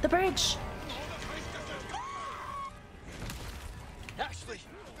 The bridge! Ashley!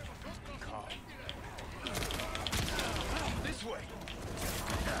 Calm. This way!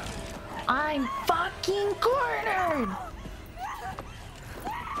 I'm fucking cornered!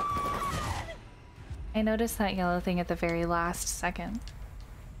 I noticed that yellow thing at the very last second.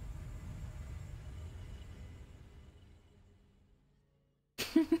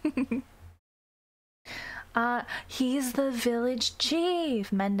 He's the village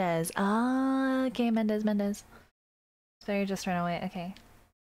chief, Mendez. Ah, okay, Mendez. So you just run away, okay.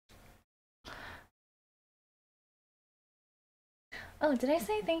 Oh, did I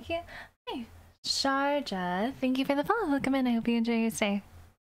say thank you? Hey, Sharja, thank you for the follow. Welcome in, I hope you enjoy your stay.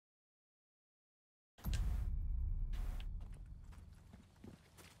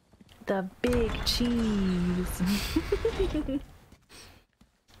 The big cheese.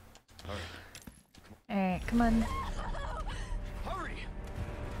 Alright, come on. Hurry!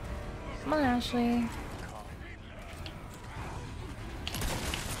 Come on, Ashley.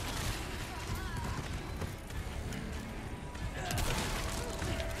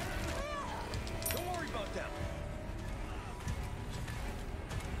 Don't worry about them.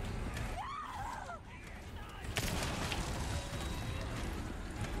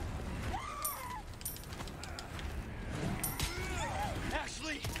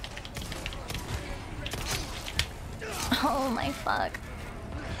 Ashley! Oh my fuck.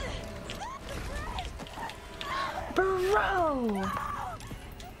 Bro!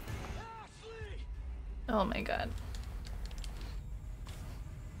 Oh my god.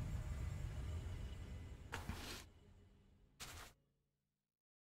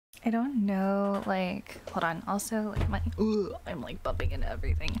 I don't know, like, hold on. Also, like, I'm like bumping into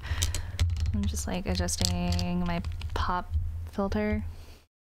everything. I'm just like adjusting my pop filter.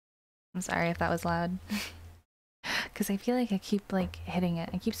 I'm sorry if that was loud. Because I feel like I keep like hitting it.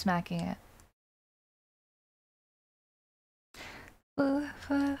 I keep smacking it.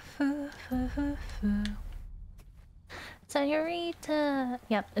 Senorita.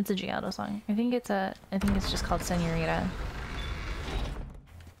 Yep, it's a Giotto song. I think it's just called Senorita.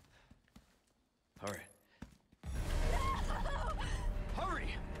 All right. Hurry!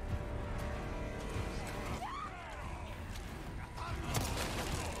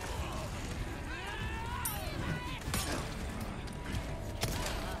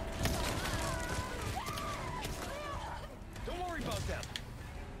 Don't worry about them.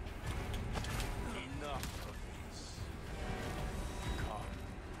 Enough of this. Calm.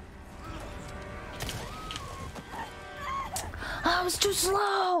 I was too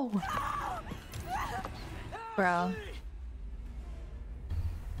slow! Bro.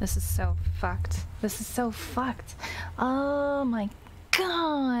 This is so fucked. This is so fucked. Oh my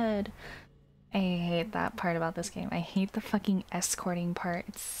god! I hate that part about this game. I hate the fucking escorting part.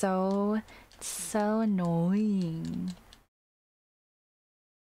 It's so annoying.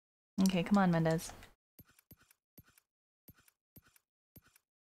 Okay, come on, Mendez.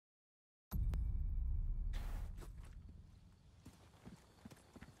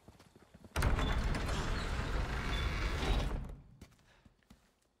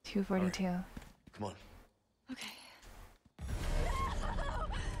 $242. Right. Come on. Okay.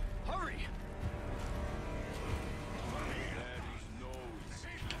 Hurry!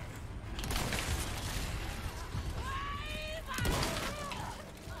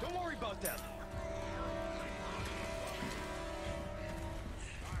 Don't worry about them.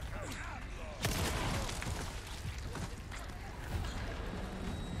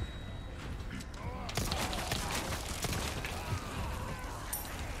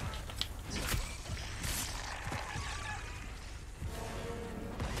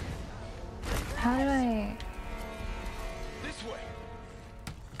 How do I... This way.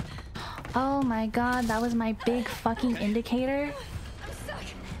 Oh my god, that was my big fucking indicator? I'm stuck.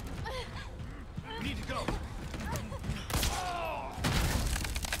 We need to go.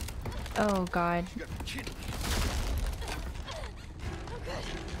 Oh god. You gotta be kidding me.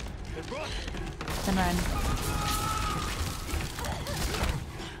 Then run.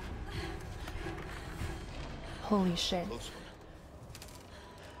 Holy shit.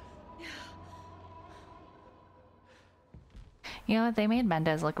 You know what? They made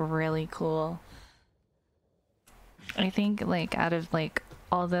Mendez look really cool. I think, like, out of, like,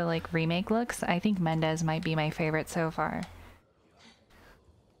 all the, like, remake looks, I think Mendez might be my favorite so far.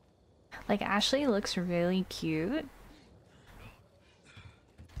 Like, Ashley looks really cute.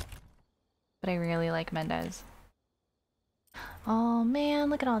 But I really like Mendez. Oh man,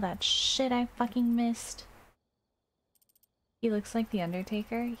 look at all that shit I fucking missed. He looks like the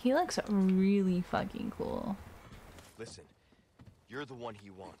Undertaker. He looks really fucking cool. Listen, you're the one he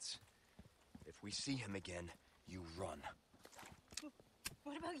wants. If we see him again, you run.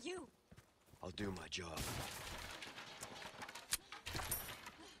 What about you? I'll do my job.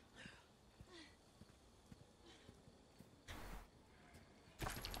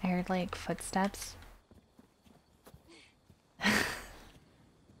 I heard like footsteps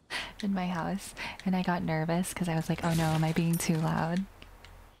in my house and I got nervous because I was like, oh no, am I being too loud?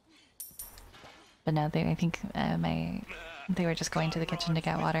 But no, I think they were just going to the kitchen to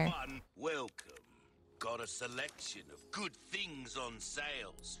get water. Welcome. Got a selection of good things on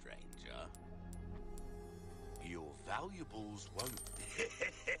sale, stranger. Your valuables won't.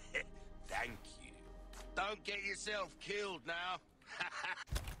 Thank you. Don't get yourself killed now.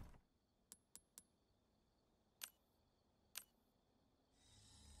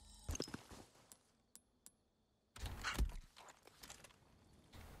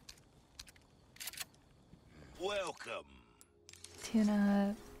 Welcome.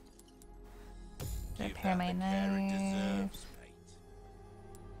 Tuna. Repair my knife.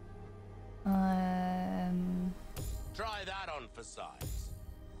 Try that on for size.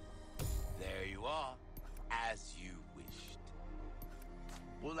 There you are, as you wished.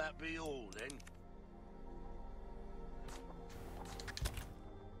 Will that be all then?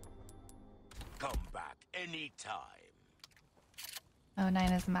 Come back anytime. Oh,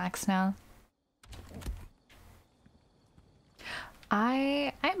 9 is max now.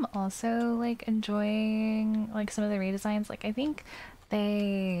 I'm also like enjoying like some of the redesigns. Like I think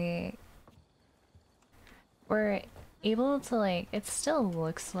they were able to like, it still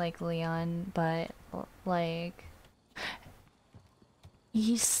looks like Leon, but like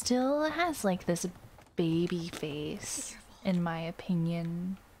he still has like this baby face in my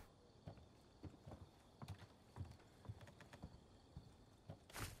opinion.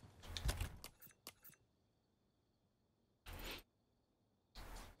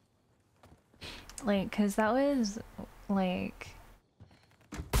 Like, cause that was like,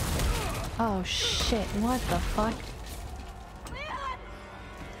 oh shit, what the fuck?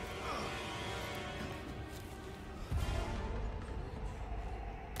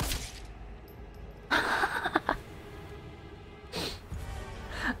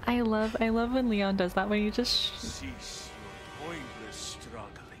 I love when Leon does that, when you just cease your pointless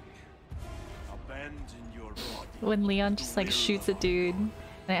struggling. Abandon your body. when Leon just like shoots a dude and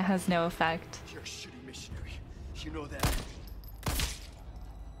it has no effect. You're a shitty missionary. You know that.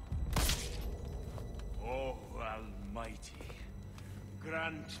 Oh, Almighty,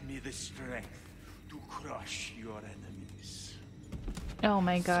 grant me the strength to crush your enemies. Oh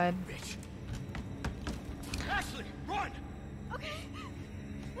my god. Ashley, run! Okay.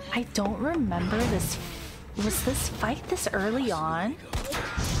 I don't remember this. Was this fight this early on?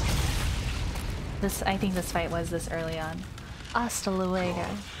 I think this fight was this early on. Hasta luego.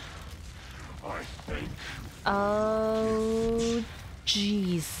 Oh,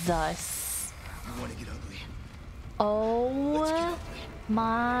 Jesus. You wanna get ugly? Oh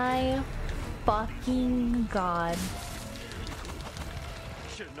my fucking god.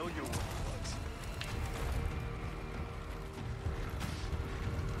 Should've known you were bugs.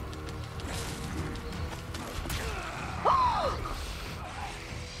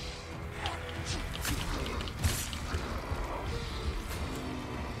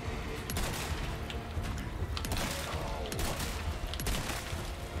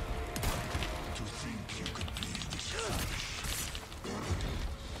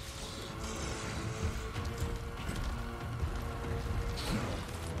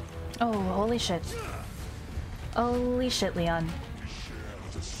 Oh, holy shit. Holy shit, Leon.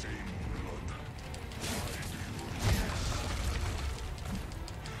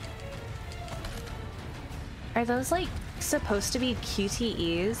 Are those like supposed to be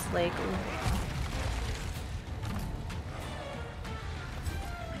QTEs? Like,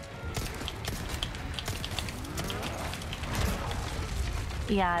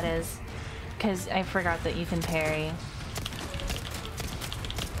 yeah, it is. Because I forgot that you can parry.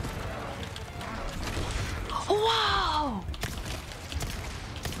 Whoa!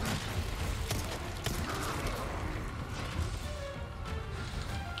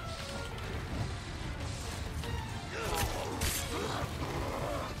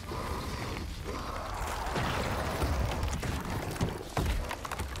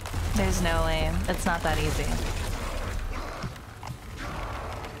 There's no way. It's not that easy.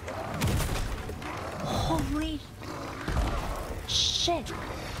 Holy shit.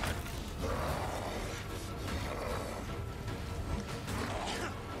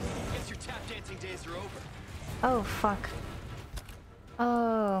 Guess your tap dancing days are over. Oh fuck.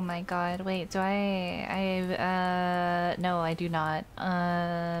 Oh my god. Wait, do no, I do not.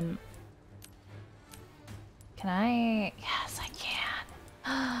 Can I? Yes, I can.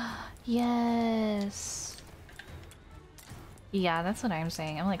 Yes. Yeah, that's what I'm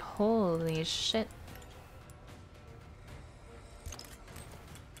saying. I'm like, holy shit.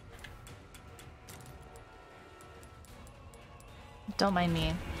 Don't mind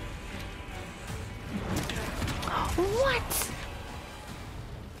me. What?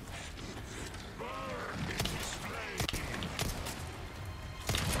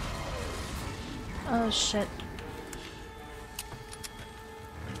 Oh shit.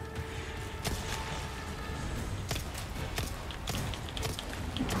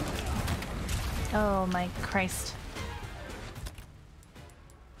 Oh my Christ.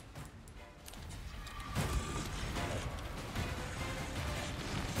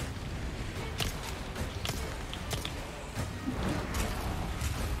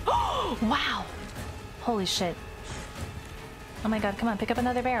 Wow! Holy shit. Oh my god, come on, pick up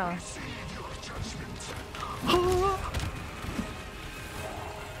another barrel.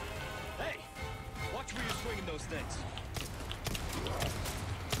 Hey! Watch where you're swinging those things.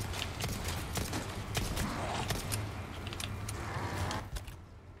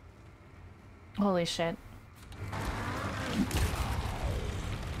 Holy shit.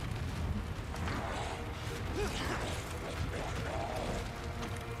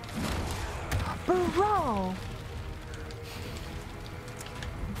 Bro!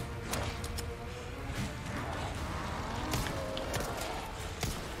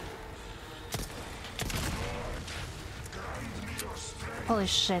 Holy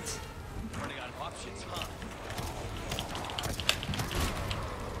shit. Running out of options, huh?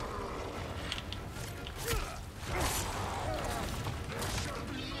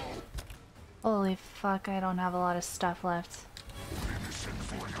 Holy fuck, I don't have a lot of stuff left.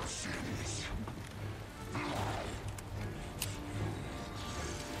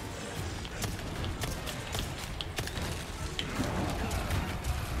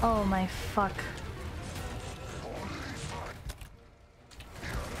 Oh my fuck.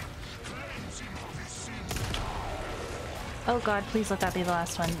 Oh god, please let that be the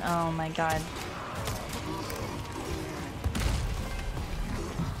last one. Oh my god.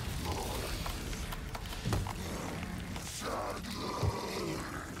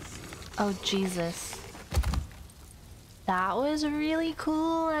 Oh Jesus. That was really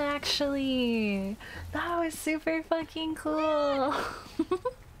cool, actually. That was super fucking cool.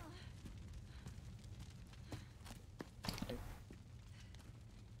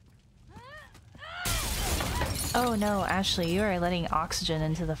 Oh no, Ashley, you are letting oxygen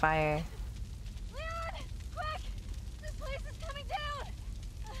into the fire. Leon! Quick! This place is coming down!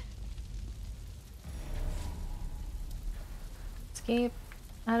 Escape?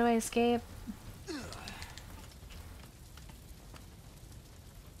 How do I escape? Hey!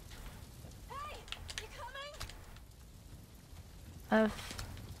 You coming?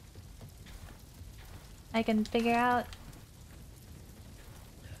 I can figure out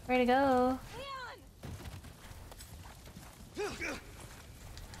where to go. Leon,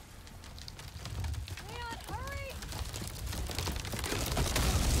 hurry!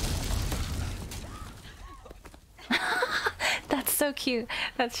 That's so cute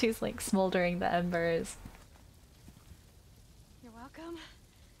that she's like smoldering the embers. You're welcome.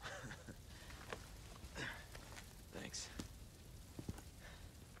 Thanks.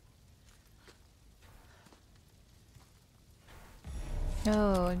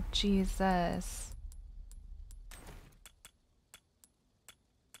 Oh, Jesus.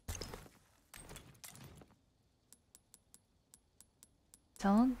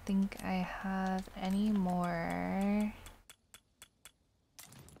 Don't think I have any more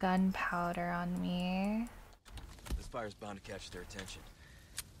gunpowder on me. This fire's bound to catch their attention.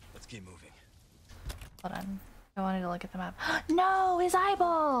 Let's keep moving. Hold on. I wanted to look at the map. No, his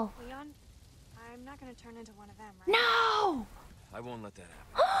eyeball! Leon, I'm not gonna turn into one of them, right? No! I won't let that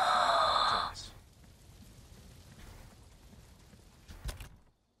happen. Promise.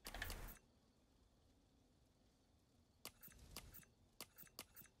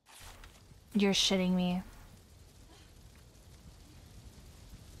 You're shitting me.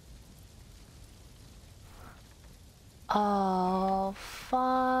 Oh,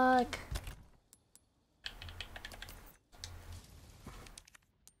 fuck.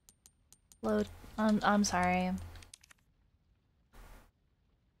 Load. I'm sorry.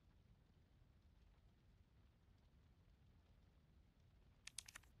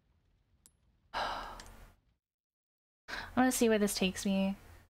 I want to see where this takes me.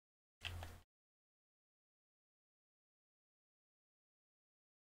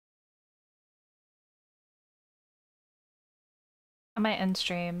 I might end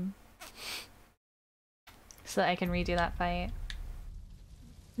stream so that I can redo that fight.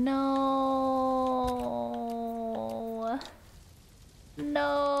 No.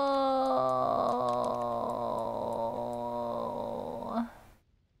 No.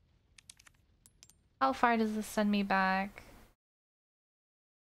 How far does this send me back?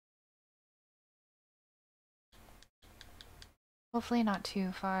 Hopefully not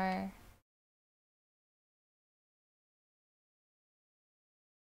too far.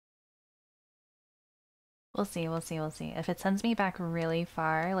 We'll see, we'll see, we'll see. If it sends me back really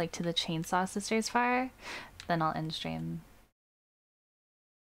far, like to the Chainsaw Sisters far, then I'll end stream.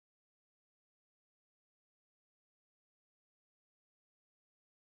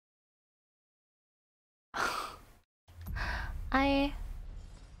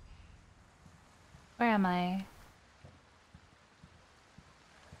 Where am I?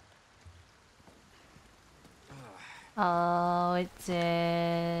 Oh, it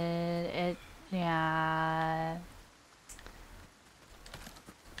did. Yeah.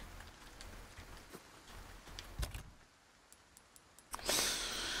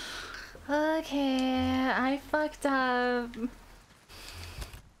 Okay, I fucked up.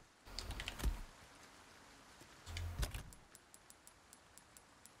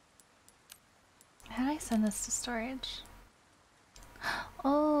 How do I send this to storage?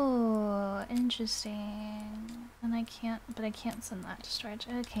 Oh, interesting. And I can't, but I can't send that to storage.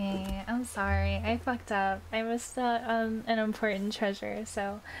 Okay, I'm sorry. I fucked up. I missed out on an important treasure,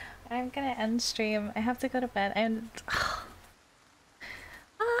 so I'm gonna end stream. I have to go to bed. And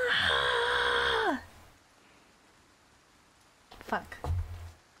fuck.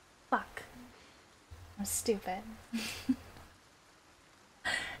 Fuck. I'm stupid.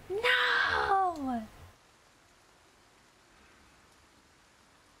 No!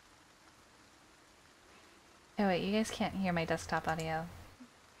 Oh wait, you guys can't hear my desktop audio.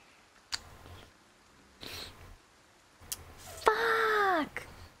 Fuck!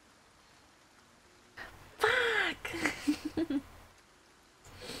 Fuck!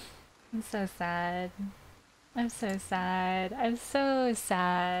 I'm so sad. I'm so sad. I'm so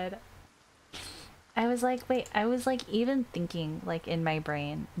sad. I was like, wait, I was like even thinking like in my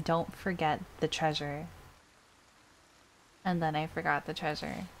brain, don't forget the treasure. And then I forgot the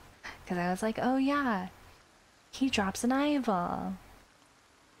treasure. Because I was like, oh yeah, he drops an eyeball.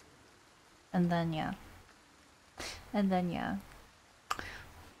 And then yeah. And then yeah.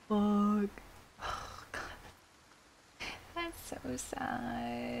 Fuck. Oh god. I'm so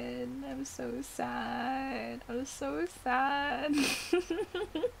sad. I'm so sad. I'm so sad.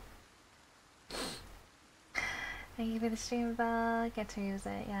 Thank you for the stream bell. Get to use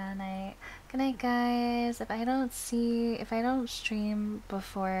it. Yeah, night. Good night, guys. If I don't stream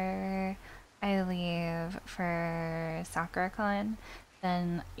before I leave for SakuraCon,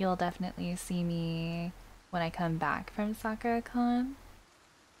 then you'll definitely see me when I come back from SakuraCon.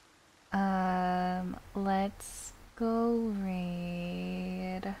 Let's go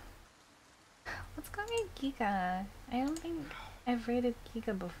raid. Let's go raid Giga. I don't think I've raided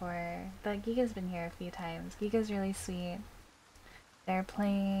Giga before, but Giga's been here a few times. Giga's really sweet. They're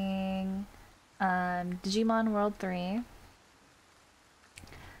playing Digimon World 3.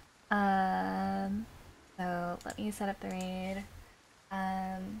 So let me set up the raid.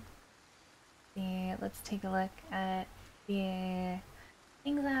 Let's take a look at the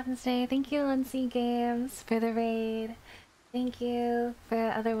things that happened today. Thank you, Lindsay Games, for the raid. Thank you for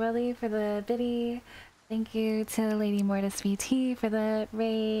Otherworldly for the biddy. Thank you to Lady Mortis VT for the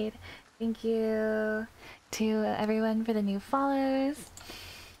raid. Thank you to everyone for the new follows.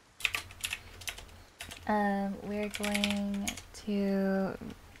 We're going to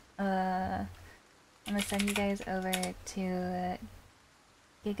I'm gonna send you guys over to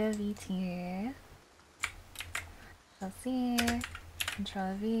Giga VT. Control C,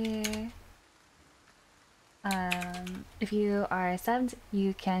 Control V. If you are subbed,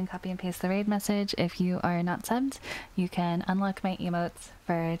 you can copy and paste the raid message. If you are not subbed, you can unlock my emotes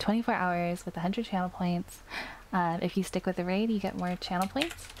for 24 hours with 100 channel points. If you stick with the raid, you get more channel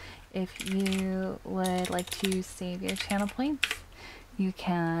points. If you would like to save your channel points, you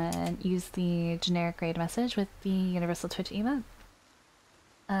can use the generic raid message with the universal Twitch emote.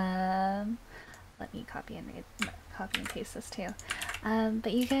 Let me copy and paste this too.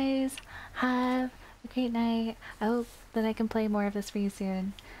 But you guys have a great night. I hope that I can play more of this for you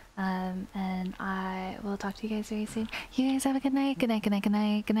soon. And I will talk to you guys very soon. You guys have a good night. Good night, good night, good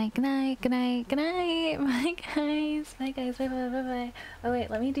night, good night, good night, good night, good night. Bye guys. Bye guys. Bye bye bye bye. Oh wait,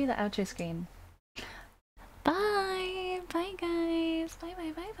 let me do the outro screen. Bye. Bye guys. Bye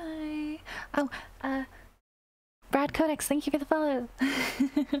bye bye bye. Oh, Brad Codex, thank you for the follow.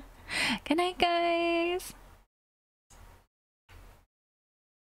 Good night guys.